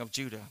king of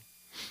Judah.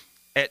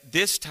 At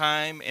this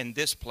time and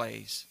this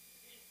place,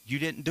 you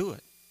didn't do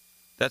it.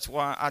 That's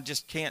why I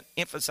just can't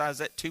emphasize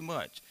that too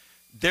much.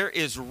 There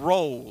is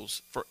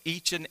roles for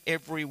each and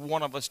every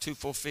one of us to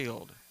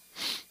fulfill.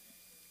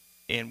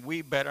 And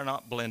we better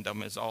not blend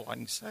them, is all I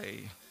can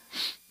say.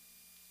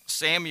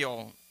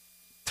 Samuel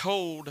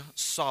told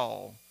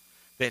Saul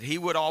that he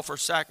would offer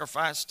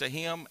sacrifice to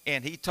him,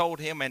 and he told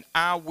him, and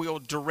I will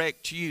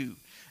direct you.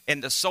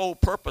 And the sole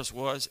purpose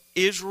was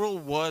Israel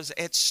was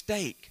at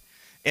stake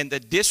in the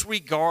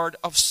disregard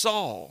of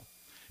Saul.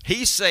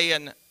 He's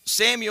saying,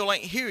 Samuel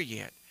ain't here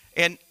yet.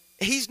 And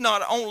he's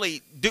not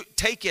only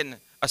taking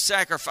a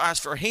sacrifice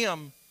for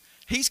him,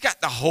 he's got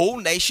the whole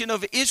nation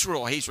of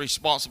Israel he's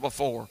responsible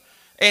for.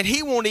 And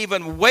he won't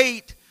even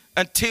wait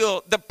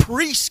until the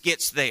priest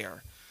gets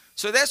there.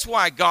 So that's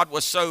why God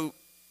was so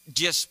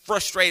just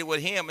frustrated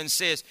with him and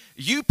says,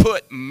 you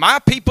put my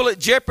people at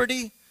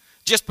jeopardy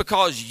just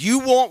because you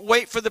won't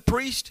wait for the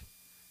priest?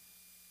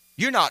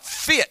 You're not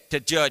fit to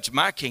judge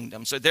my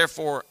kingdom. So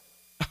therefore,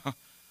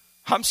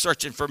 I'm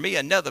searching for me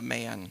another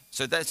man.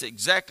 So that's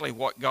exactly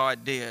what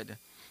God did.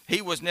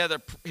 He was neither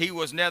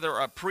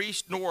a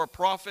priest nor a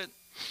prophet.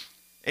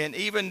 And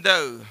even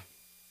though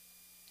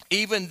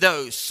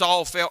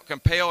Saul felt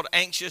compelled,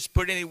 anxious,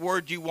 put any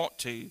word you want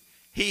to,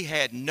 he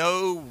had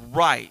no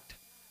right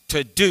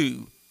to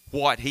do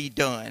what he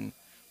done.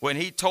 When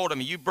he told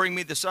him, you bring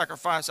me the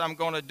sacrifice, I'm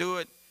going to do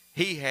it,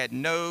 he had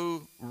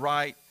no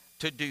right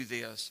to do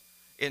this.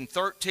 In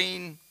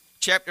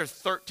chapter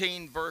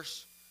 13,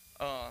 verse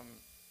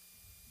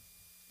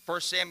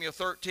 1 Samuel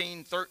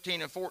 13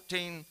 and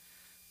 14,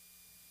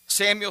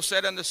 Samuel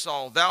said unto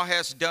Saul, thou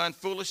hast done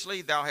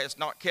foolishly, thou hast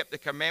not kept the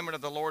commandment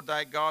of the Lord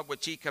thy God,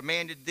 which he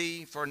commanded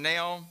thee. For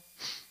now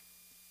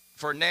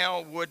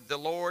would the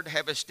Lord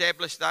have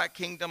established thy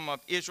kingdom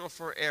of Israel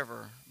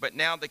forever. But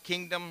now the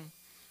kingdom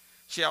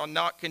shall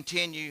not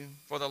continue,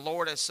 for the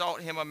Lord has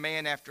sought him a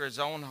man after his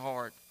own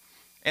heart.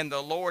 And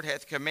the Lord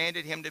hath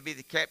commanded him to be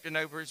the captain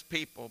over his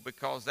people,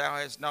 because thou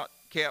hast not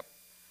kept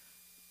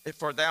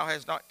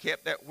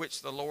that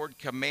which the Lord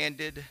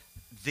commanded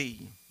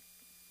thee.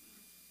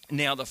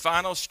 Now the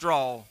final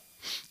straw,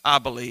 I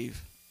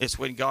believe, is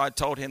when God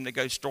told him to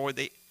go destroy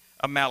the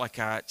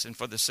Amalekites. And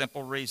for the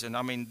simple reason,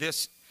 I mean,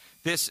 this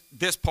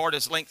part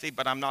is lengthy,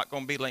 but I'm not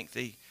going to be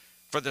lengthy.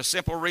 For the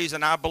simple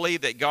reason, I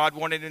believe that God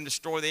wanted him to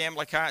destroy the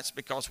Amalekites,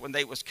 because when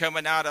they was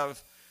coming out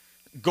of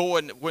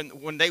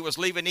when they was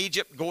leaving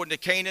Egypt, going to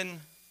Canaan,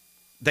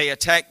 they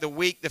attacked the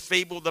weak, the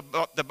feeble.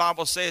 The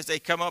Bible says they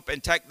come up and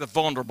attack the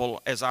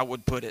vulnerable, as I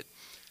would put it.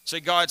 So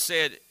God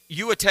said,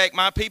 you attack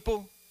my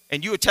people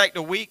and you attack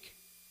the weak,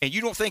 and you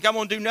don't think I'm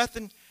going to do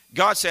nothing?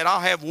 God said, I'll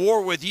have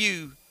war with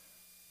you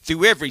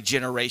through every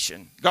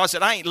generation. God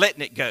said, I ain't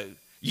letting it go.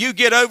 You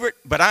get over it,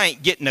 but I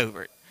ain't getting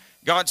over it.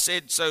 God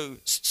said, so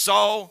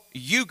Saul,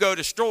 you go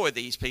destroy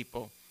these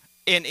people.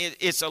 And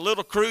it's a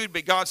little crude,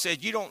 but God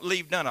said, you don't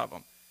leave none of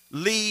them.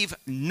 Leave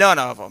none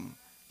of them.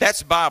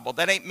 That's Bible.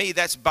 That ain't me.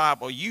 That's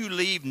Bible. You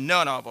leave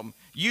none of them.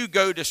 You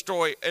go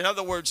destroy. In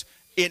other words,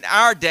 in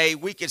our day,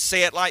 we could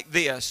say it like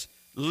this.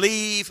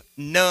 Leave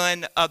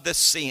none of the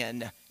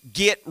sin.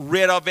 Get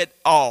rid of it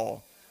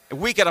all.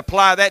 We could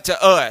apply that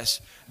to us.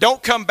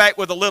 Don't come back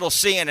with a little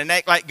sin and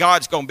act like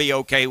God's going to be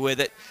okay with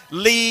it.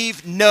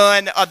 Leave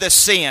none of the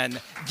sin.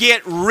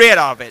 Get rid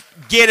of it.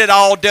 Get it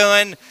all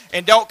done.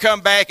 And don't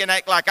come back and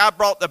act like I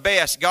brought the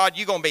best. God,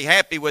 you're going to be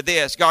happy with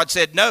this. God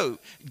said, no,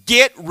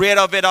 get rid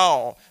of it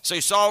all. So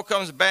Saul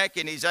comes back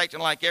and he's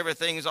acting like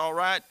everything's all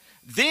right.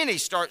 Then he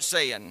starts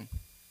saying,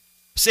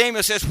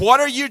 Samuel says, what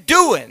are you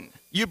doing?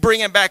 You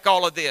bringing back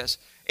all of this.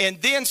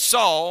 And then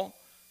Saul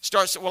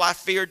starts, well, I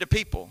feared the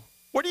people.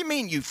 What do you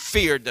mean you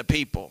feared the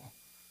people?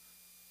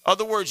 In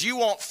other words, you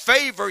want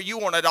favor. You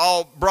want it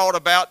all brought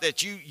about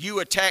that you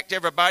attacked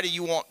everybody.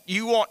 You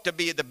want to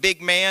be the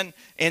big man.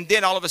 And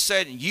then all of a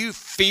sudden you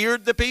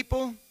feared the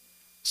people.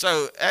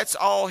 So that's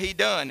all he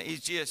done.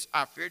 He's just,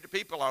 I feared the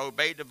people. I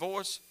obeyed the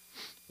voice.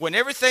 When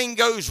everything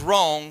goes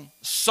wrong,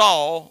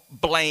 Saul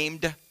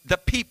blamed the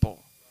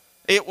people.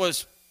 It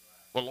was,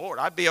 well, Lord,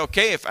 I'd be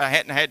okay if I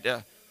hadn't had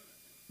to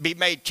be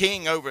made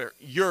king over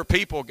your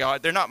people,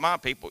 God. They're not my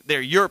people.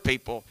 They're your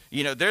people.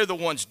 You know, they're the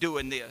ones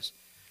doing this.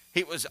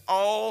 It was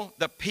all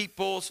the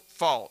people's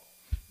fault.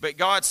 But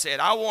God said,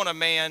 I want a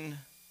man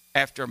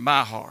after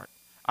my heart.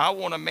 I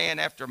want a man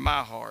after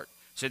my heart.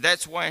 So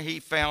that's why he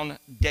found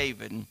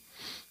David.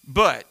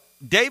 But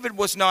David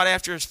was not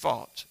after his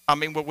faults. I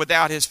mean,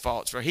 without his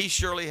faults, for he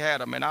surely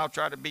had them. And I'll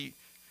try to be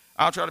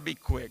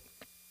quick.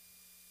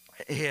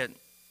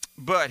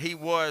 But he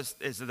was,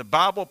 as the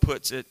Bible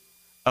puts it,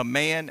 a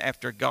man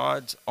after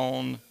God's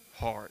own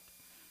heart.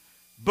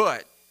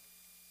 But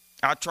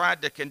I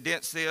tried to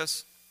condense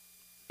this,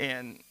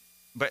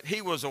 but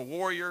he was a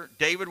warrior.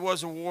 David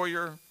was a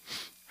warrior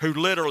who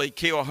literally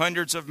killed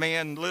hundreds of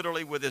men,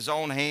 literally with his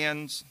own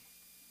hands.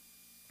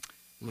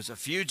 He was a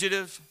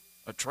fugitive,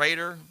 a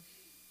traitor.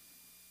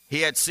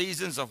 He had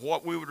seasons of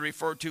what we would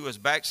refer to as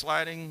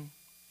backsliding.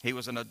 He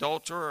was an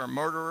adulterer, a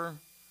murderer.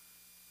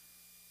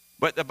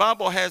 But the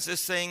Bible has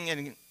this thing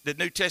in the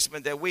New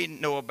Testament that we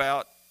know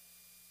about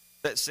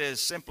that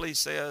simply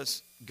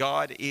says,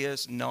 God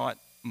is not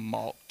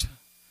mocked.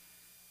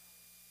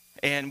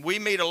 And we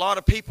meet a lot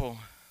of people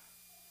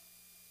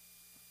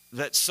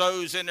that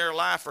sows in their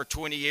life for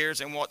 20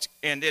 years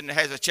and then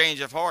has a change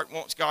of heart,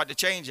 wants God to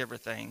change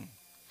everything.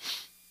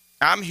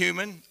 I'm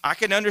human. I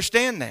can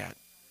understand that.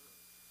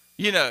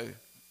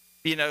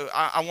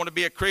 I want to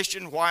be a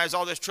Christian. Why is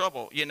all this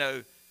trouble?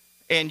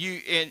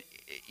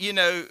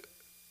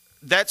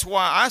 That's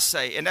why I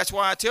say, and that's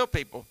why I tell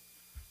people,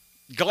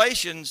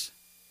 Galatians,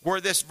 where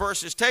this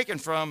verse is taken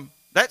from,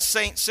 that's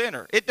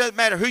saint-sinner. It doesn't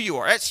matter who you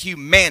are. That's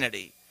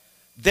humanity.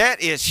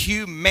 That is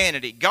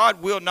humanity.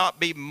 God will not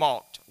be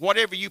mocked.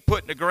 Whatever you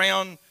put in the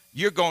ground,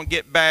 you're going to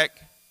get back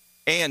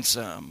and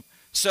some.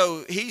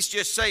 So he's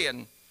just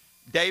saying,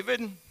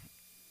 David,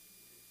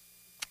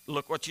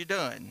 look what you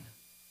done.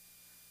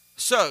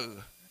 So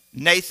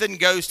Nathan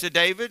goes to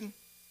David,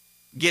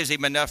 gives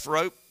him enough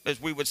rope,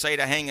 as we would say,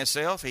 to hang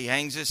himself. He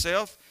hangs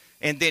himself,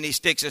 and then he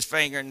sticks his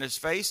finger in his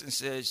face and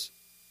says,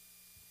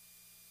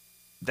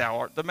 thou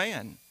art the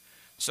man.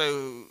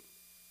 So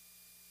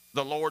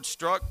the Lord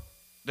struck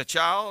the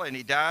child, and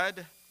he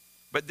died.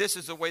 But this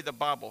is the way the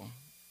Bible,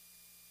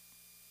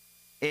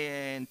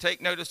 and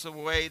take notice of the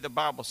way the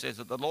Bible says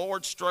that the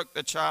Lord struck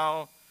the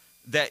child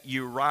that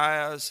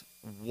Uriah's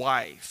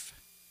wife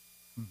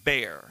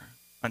bare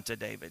unto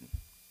David.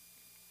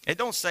 It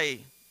don't say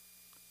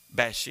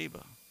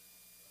Bathsheba.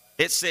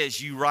 It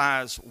says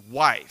Uriah's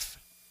wife.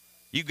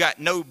 You got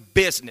no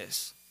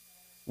business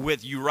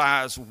with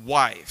Uriah's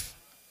wife.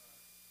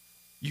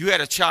 You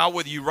had a child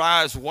with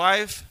Uriah's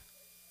wife,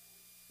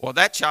 well,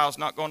 that child's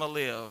not going to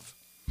live.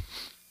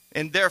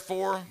 And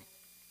therefore,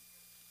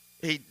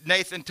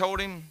 Nathan told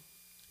him,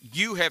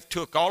 you have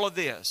took all of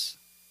this.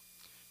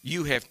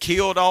 You have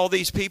killed all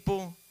these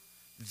people.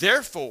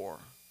 Therefore,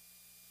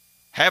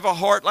 have a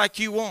heart like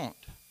you want.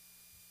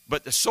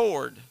 But the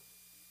sword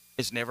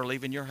is never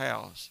leaving your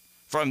house.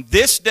 From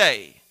this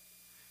day,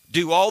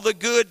 do all the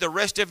good the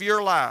rest of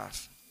your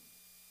life.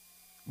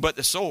 But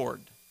the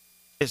sword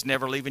is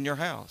never leaving your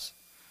house.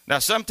 Now,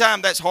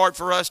 sometimes that's hard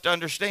for us to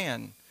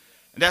understand.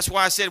 And that's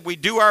why I said we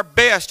do our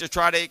best to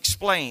try to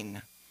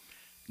explain.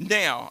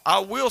 Now, I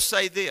will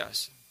say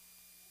this.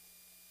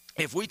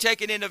 If we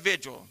take an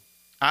individual,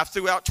 I've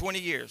throughout 20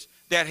 years,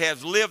 that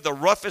has lived the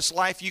roughest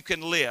life you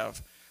can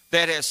live,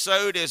 that has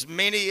sowed as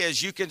many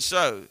as you can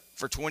sow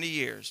for 20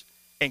 years,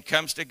 and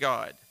comes to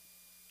God,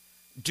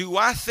 do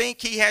I think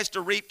he has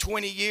to reap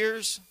 20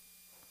 years?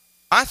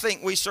 I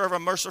think we serve a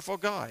merciful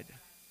God.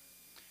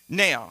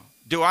 Now,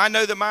 do I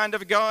know the mind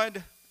of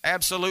God?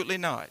 Absolutely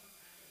not.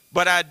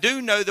 But I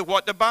do know that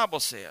what the Bible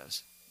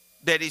says,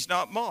 that he's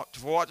not mocked.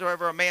 For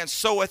whatsoever a man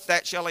soweth,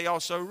 that shall he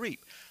also reap.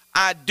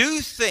 I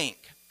do think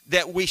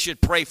that we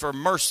should pray for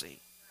mercy.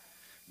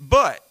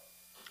 But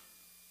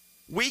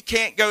we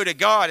can't go to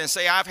God and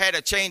say, I've had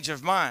a change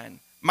of mind.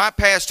 My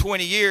past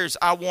 20 years,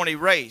 I want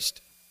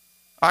erased.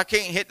 I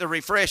can't hit the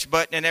refresh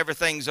button and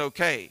everything's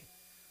okay.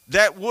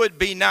 That would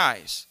be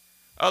nice.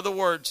 Other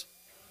words,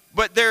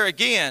 but there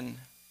again,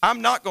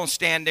 I'm not going to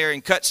stand there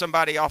and cut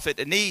somebody off at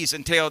the knees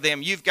and tell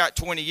them you've got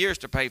 20 years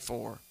to pay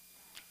for.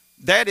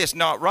 That is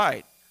not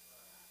right.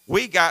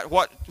 We got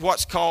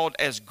what's called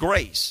as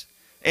grace.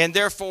 And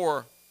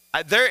therefore,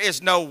 there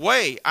is no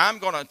way I'm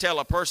going to tell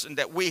a person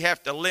that we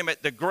have to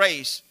limit the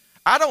grace.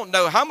 I don't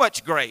know how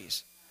much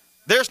grace.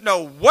 There's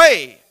no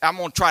way I'm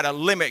going to try to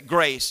limit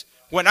grace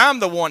when I'm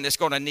the one that's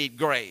going to need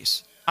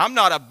grace. I'm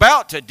not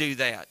about to do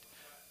that.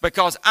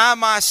 because I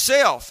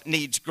myself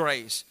needs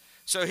grace.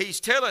 So he's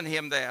telling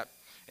him that.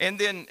 And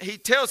then he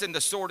tells him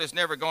the sword is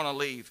never going to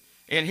leave.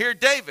 And here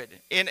David,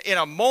 in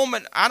a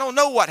moment, I don't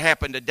know what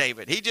happened to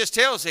David. He just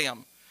tells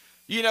him,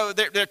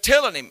 they're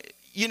telling him,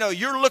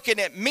 you're looking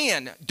at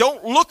men.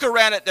 Don't look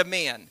around at the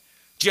men.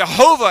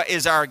 Jehovah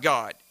is our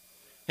God.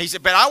 He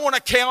said, but I want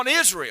to count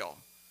Israel.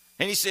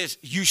 And he says,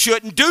 you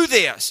shouldn't do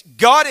this.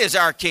 God is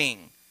our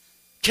king.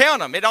 Count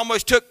them. It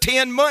almost took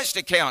 10 months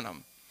to count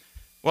them.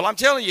 Well, I'm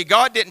telling you,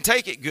 God didn't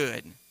take it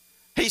good.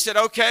 He said,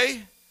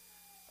 okay,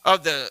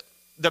 of the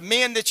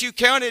men that you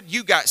counted,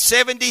 you got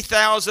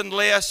 70,000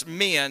 less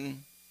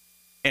men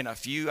in a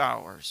few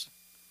hours.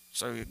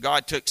 So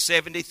God took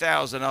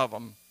 70,000 of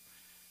them.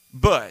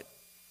 But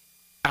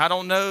I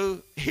don't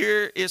know,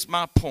 here is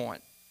my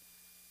point.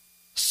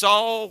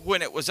 Saul,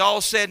 when it was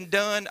all said and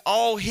done,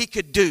 all he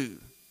could do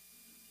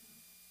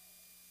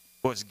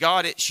was,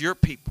 God, it's your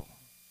people.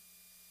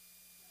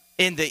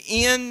 In the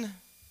end,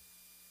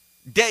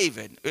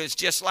 David is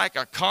just like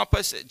a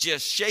compass. It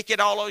just shake it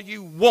all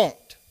you want.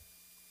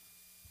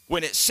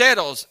 When it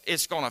settles,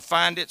 it's going to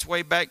find its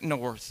way back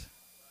north.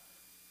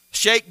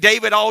 Shake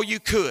David all you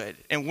could.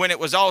 And when it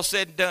was all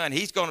said and done,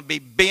 he's going to be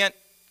bent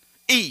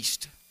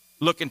east,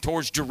 looking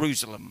towards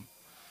Jerusalem.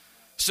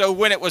 So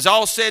when it was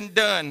all said and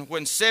done,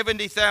 when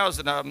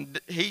 70,000 of them,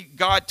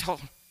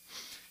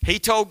 he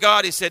told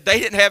God, he said, they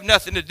didn't have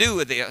nothing to do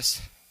with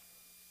this.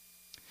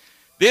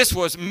 This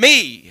was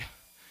me.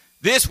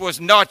 This was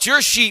not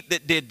your sheep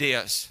that did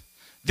this.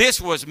 This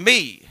was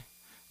me.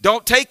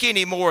 Don't take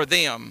any more of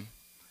them.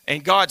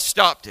 And God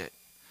stopped it.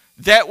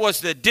 That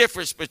was the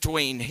difference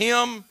between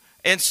him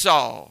and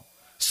Saul.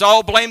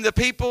 Saul blamed the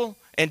people,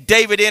 and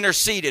David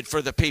interceded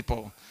for the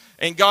people.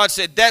 And God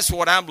said, that's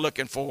what I'm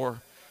looking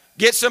for.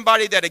 Get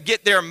somebody that'll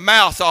get their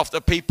mouth off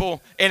the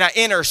people and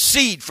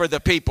intercede for the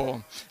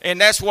people. And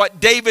that's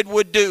what David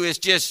would do, is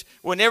just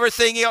when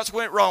everything else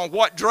went wrong.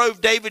 What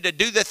drove David to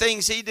do the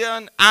things he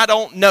done, I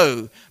don't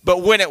know.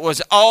 But when it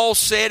was all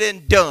said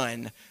and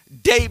done,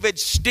 David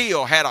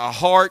still had a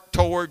heart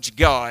towards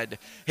God.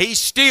 He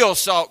still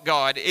sought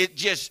God. It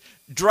just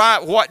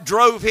what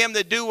drove him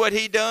to do what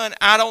he done,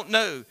 I don't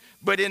know.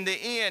 But in the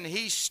end,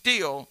 he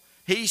still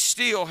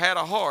had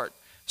a heart.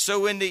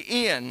 So in the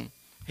end,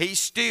 he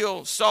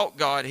still sought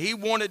God. He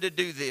wanted to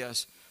do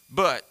this.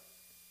 But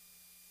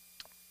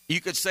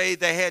you could say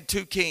they had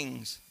two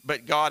kings,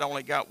 but God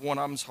only got one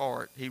of them's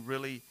heart. He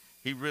really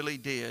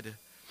did.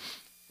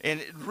 And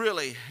it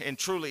really and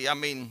truly, I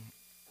mean,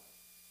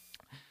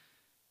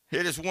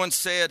 it is once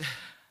said,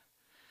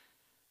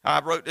 I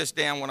wrote this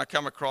down when I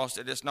come across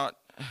it. It's not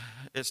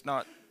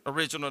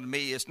original to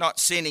me. It's not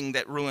sinning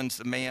that ruins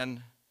the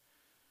man.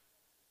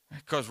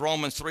 Because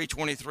Romans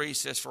 3:23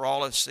 says, for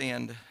all have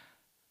sinned.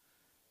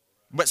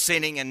 But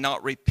sinning and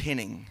not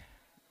repenting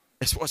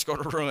is what's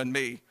going to ruin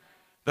me.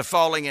 The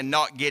falling and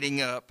not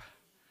getting up.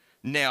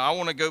 Now, I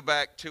want to go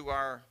back to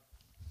our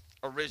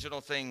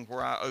original thing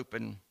where I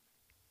opened.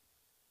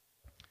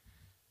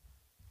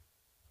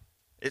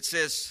 It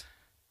says,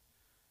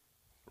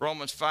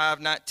 Romans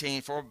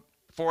 5:19,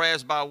 for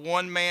as by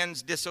one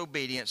man's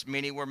disobedience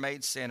many were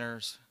made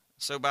sinners,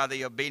 so by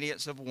the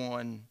obedience of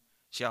one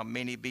shall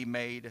many be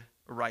made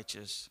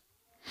righteous.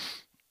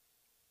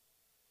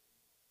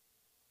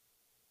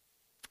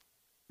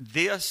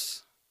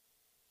 This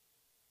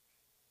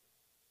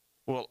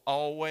will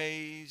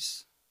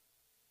always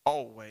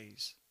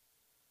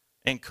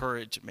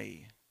encourage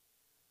me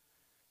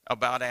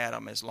about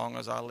Adam as long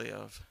as I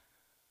live.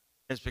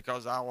 It's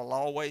because I will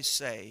always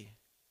say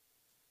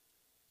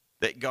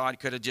that God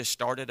could have just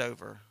started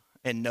over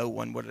and no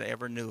one would have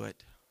ever knew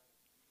it.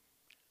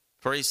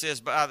 For he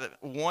says, by the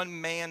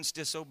one man's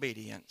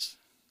disobedience,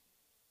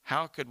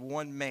 how could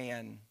one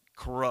man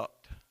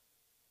corrupt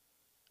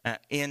an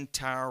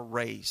entire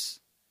race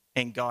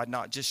and God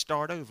not just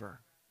start over?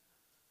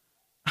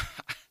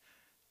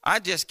 I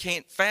just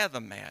can't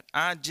fathom that.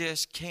 I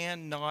just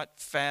cannot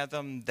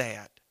fathom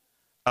that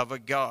of a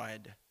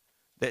God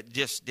that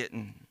just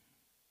didn't.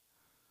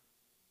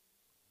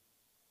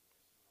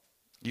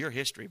 Your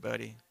history,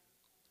 buddy.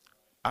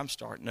 I'm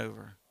starting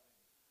over.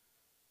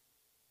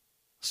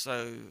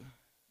 So,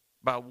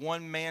 by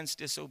one man's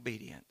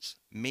disobedience,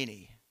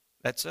 many,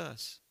 that's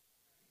us,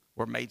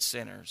 were made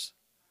sinners.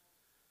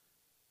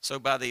 So,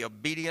 by the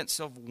obedience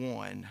of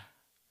one,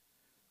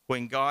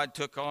 when God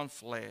took on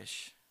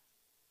flesh,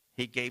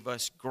 he gave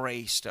us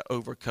grace to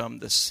overcome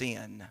the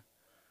sin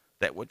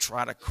that would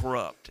try to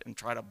corrupt and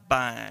try to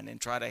bind and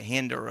try to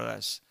hinder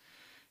us.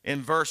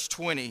 In verse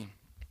 20,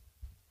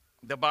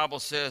 the Bible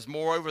says,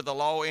 moreover, the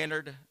law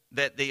entered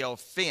that the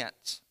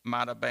offense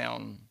might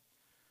abound.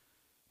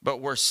 But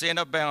where sin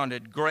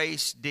abounded,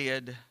 grace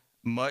did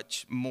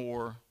much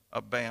more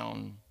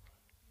abound.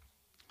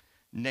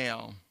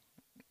 Now,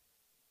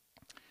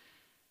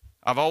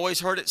 I've always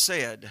heard it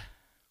said,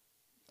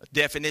 a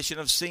definition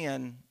of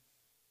sin,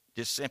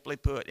 just simply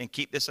put, and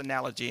keep this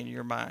analogy in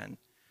your mind,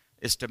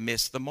 is to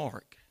miss the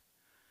mark.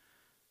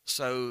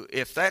 So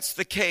if that's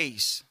the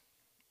case,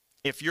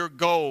 if your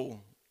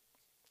goal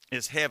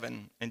is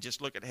heaven, and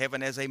just look at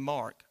heaven as a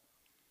mark,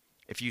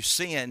 If you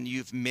sin,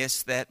 you've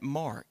missed that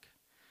mark.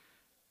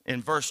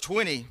 In verse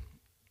 20,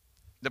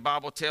 the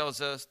Bible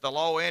tells us the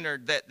law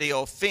entered that the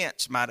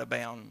offense might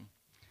abound.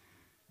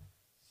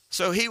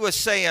 So he was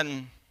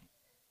saying,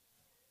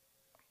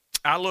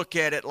 I look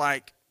at it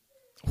like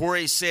where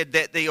he said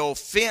that the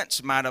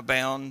offense might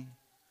abound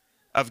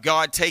of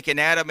God taking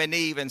Adam and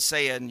Eve and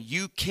saying,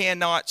 you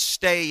cannot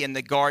stay in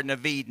the Garden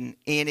of Eden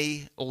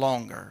any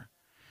longer.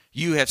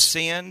 You have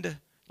sinned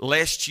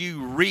lest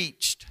you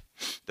reached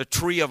the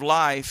tree of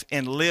life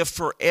and live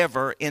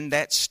forever in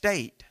that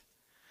state.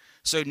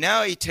 So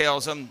now he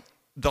tells them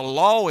the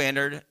law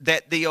entered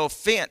that the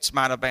offense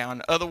might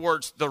abound. In other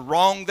words, the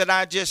wrong that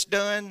I just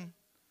done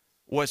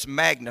was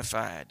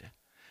magnified.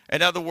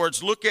 In other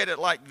words, look at it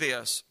like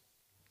this.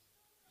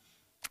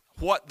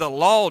 What the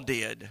law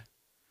did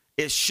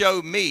is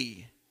show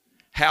me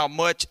how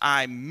much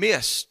I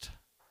missed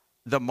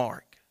the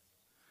mark.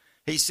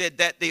 He said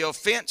that the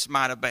offense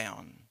might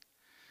abound.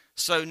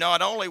 So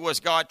not only was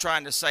God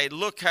trying to say,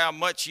 look how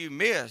much you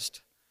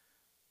missed,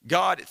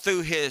 God,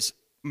 through his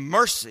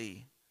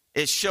mercy,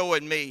 is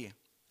showing me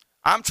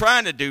I'm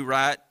trying to do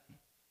right,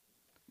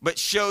 but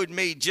showed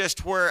me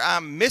just where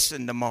I'm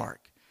missing the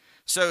mark.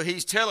 So he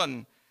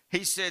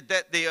said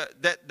that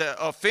the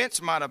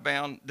offense might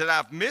abound, that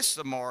I've missed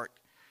the mark.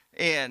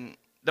 And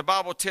the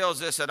Bible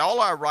tells us that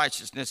all our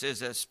righteousness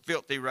is as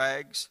filthy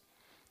rags,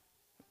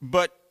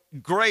 but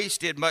grace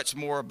did much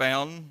more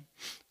abound.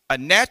 A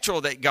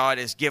natural that God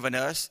has given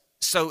us,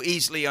 so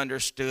easily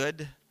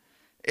understood,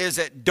 is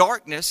that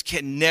darkness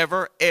can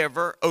never,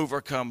 ever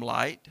overcome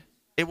light.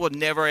 It will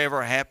never,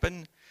 ever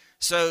happen.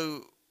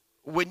 So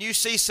when you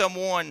see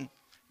someone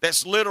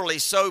that's literally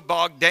so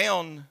bogged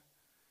down,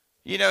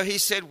 you know, he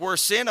said where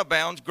sin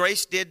abounds,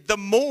 grace did the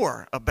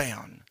more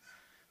abound.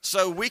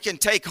 So we can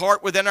take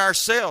heart within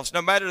ourselves,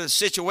 no matter the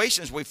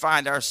situations we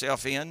find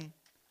ourselves in.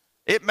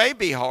 It may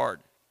be hard,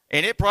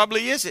 and it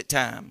probably is at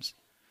times.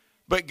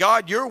 But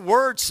God, your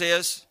word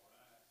says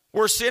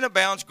where sin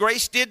abounds,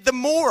 grace did the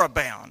more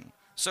abound.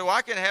 So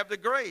I can have the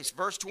grace.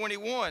 Verse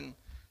 21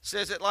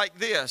 says it like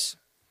this,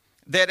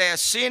 that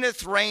as sin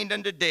hath reigned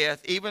unto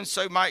death, even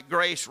so might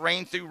grace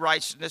reign through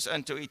righteousness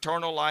unto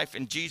eternal life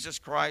in Jesus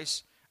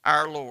Christ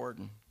our Lord.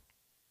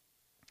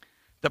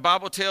 The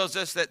Bible tells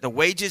us that the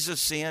wages of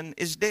sin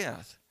is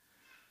death.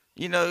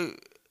 You know,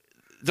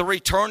 the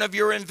return of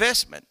your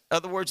investment. In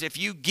other words, if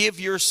you give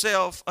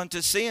yourself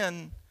unto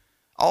sin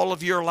all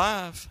of your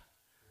life,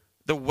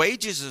 the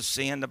wages of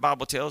sin, the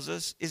Bible tells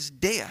us, is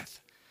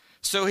death.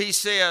 So he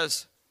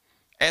says,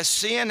 as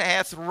sin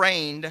hath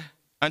reigned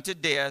unto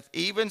death,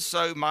 even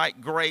so might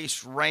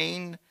grace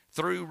reign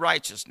through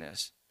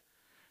righteousness.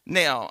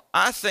 Now,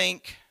 I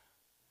think,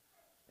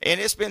 and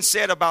it's been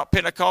said about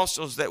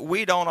Pentecostals that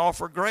we don't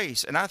offer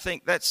grace, and I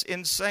think that's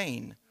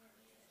insane.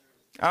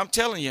 I'm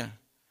telling you,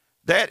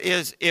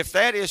 if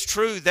that is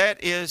true,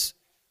 that is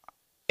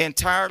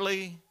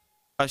entirely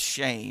a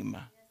shame.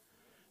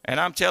 And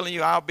I'm telling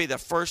you, I'll be the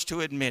first to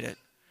admit it,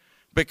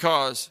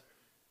 because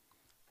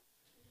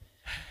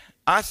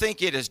I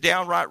think it is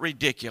downright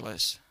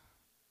ridiculous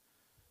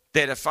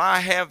that if I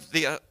have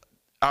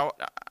I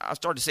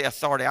started to say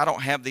authority. I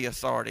don't have the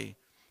authority.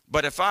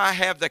 But if I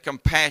have the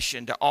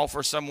compassion to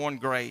offer someone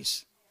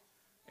grace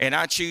and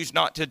I choose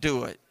not to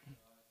do it,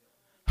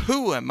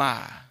 who am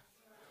I?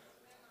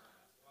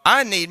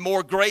 I need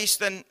more grace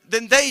than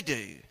they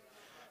do.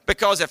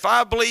 Because if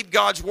I believe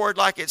God's word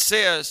like it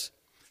says,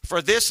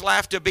 for this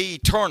life to be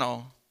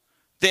eternal,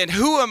 then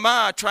who am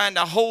I trying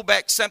to hold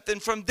back something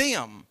from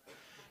them?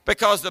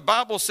 Because the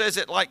Bible says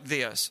it like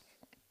this,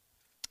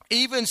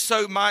 even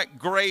so might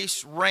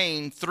grace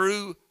reign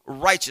through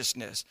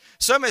righteousness.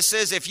 Some it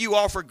says if you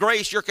offer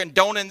grace, you're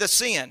condoning the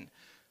sin.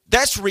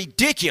 That's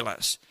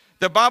ridiculous.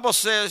 The Bible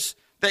says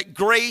that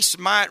grace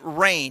might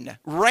reign.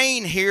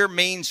 Reign here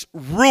means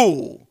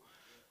rule.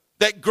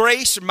 That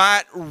grace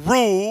might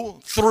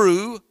rule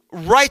through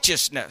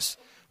righteousness.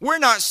 We're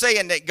not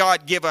saying that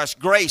God give us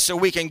grace so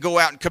we can go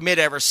out and commit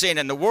every sin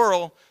in the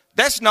world.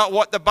 That's not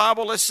what the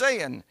Bible is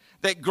saying.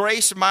 That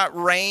grace might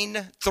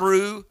reign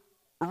through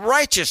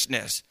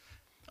righteousness.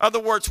 In other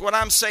words, what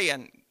I'm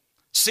saying,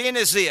 sin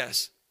is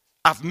this.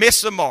 I've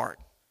missed the mark.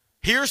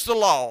 Here's the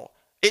law.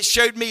 It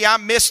showed me I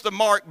missed the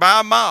mark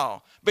by a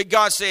mile. But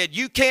God said,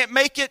 you can't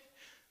make it?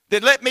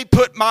 Then let me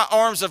put my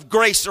arms of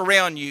grace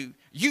around you.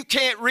 You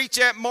can't reach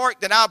that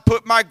mark, then I'll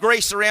put my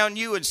grace around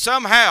you. And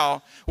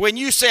somehow, when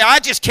you say, I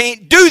just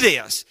can't do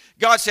this,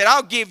 God said,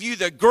 I'll give you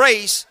the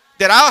grace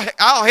that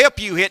I'll help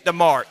you hit the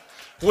mark.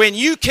 When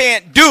you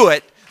can't do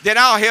it, then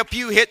I'll help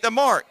you hit the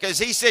mark. Because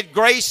he said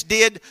grace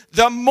did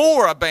the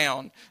more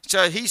abound.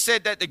 So he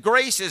said that the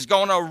grace is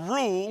going to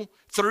rule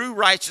through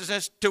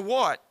righteousness to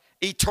what?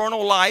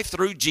 Eternal life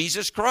through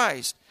Jesus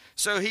Christ.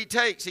 So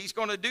he's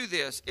going to do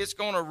this. It's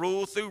going to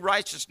rule through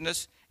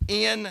righteousness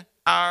in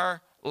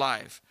our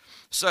life.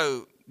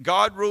 So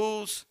God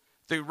rules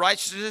through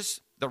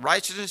righteousness. The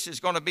righteousness is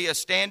going to be a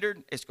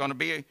standard. It's going to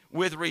be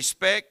with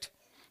respect.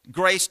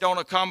 Grace don't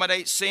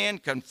accommodate sin,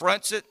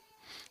 confronts it.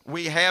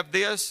 We have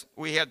this.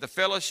 We have the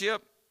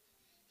fellowship.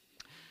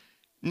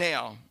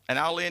 Now, and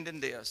I'll end in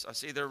this. I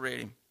see they're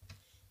ready.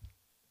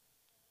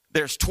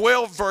 There's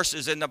 12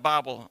 verses in the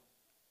Bible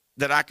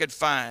that I could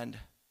find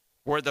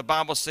where the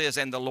Bible says,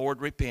 and the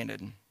Lord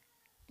repented.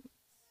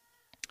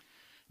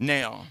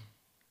 Now,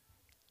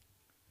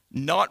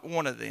 not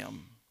one of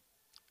them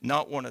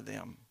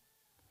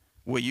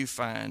will you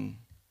find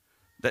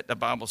that the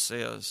Bible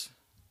says,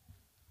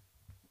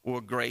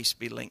 will grace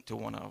be linked to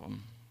one of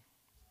them.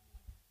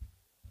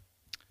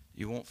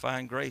 You won't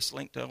find grace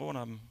linked to one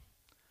of them.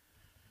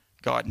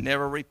 God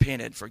never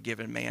repented for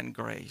giving man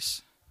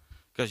grace.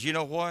 Because you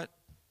know what?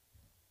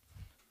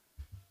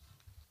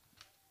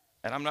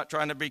 And I'm not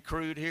trying to be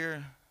crude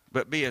here,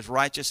 but be as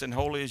righteous and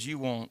holy as you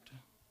want.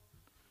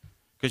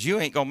 Because you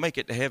ain't going to make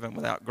it to heaven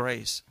without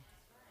grace.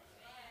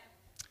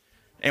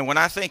 And when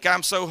I think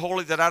I'm so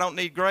holy that I don't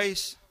need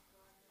grace,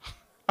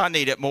 I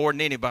need it more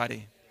than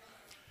anybody.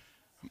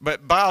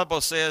 But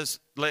Bible says,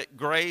 let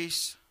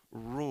grace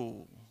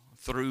rule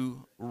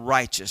through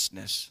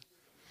righteousness.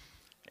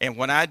 And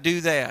when I do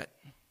that,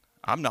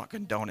 I'm not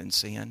condoning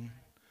sin.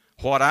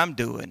 What I'm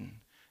doing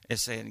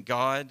is saying,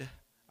 God,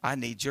 I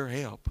need your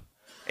help.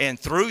 And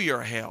through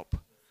your help,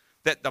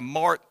 that the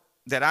mark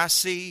that I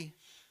see,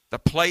 the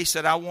place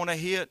that I want to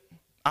hit,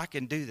 I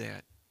can do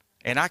that.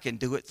 And I can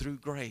do it through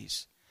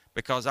grace.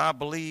 Because I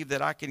believe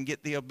that I can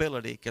get the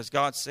ability. Because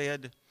God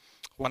said,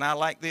 when I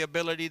lack the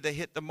ability to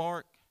hit the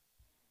mark,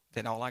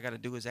 then all I got to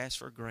do is ask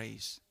for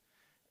grace.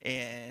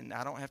 And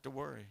I don't have to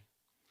worry.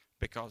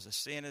 Because the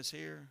sin is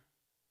here,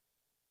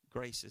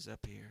 grace is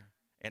up here.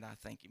 And I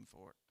thank him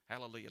for it.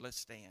 Hallelujah. Let's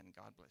stand.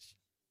 God bless you.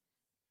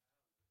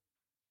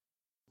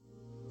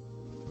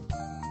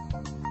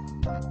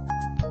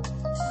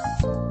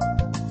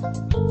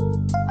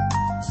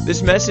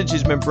 This message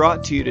has been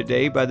brought to you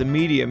today by the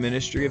media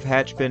ministry of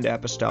Hatchbend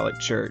Apostolic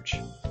Church.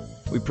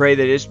 We pray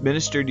that it's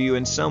ministered to you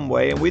in some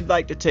way, and we'd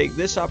like to take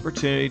this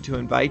opportunity to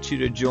invite you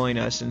to join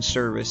us in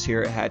service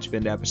here at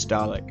Hatchbend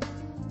Apostolic.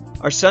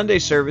 Our Sunday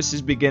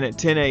services begin at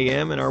 10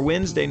 a.m. and our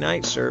Wednesday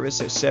night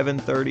service at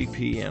 7:30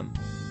 p.m.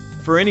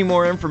 For any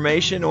more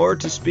information or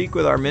to speak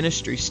with our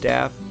ministry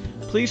staff,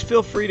 please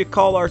feel free to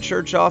call our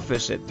church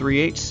office at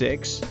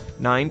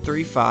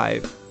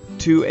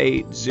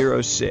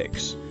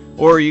 386-935-2806.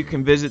 Or you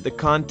can visit the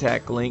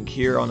contact link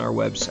here on our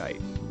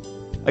website.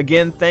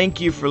 Again, thank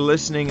you for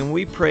listening, and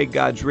we pray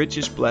God's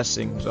richest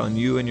blessings on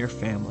you and your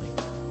family.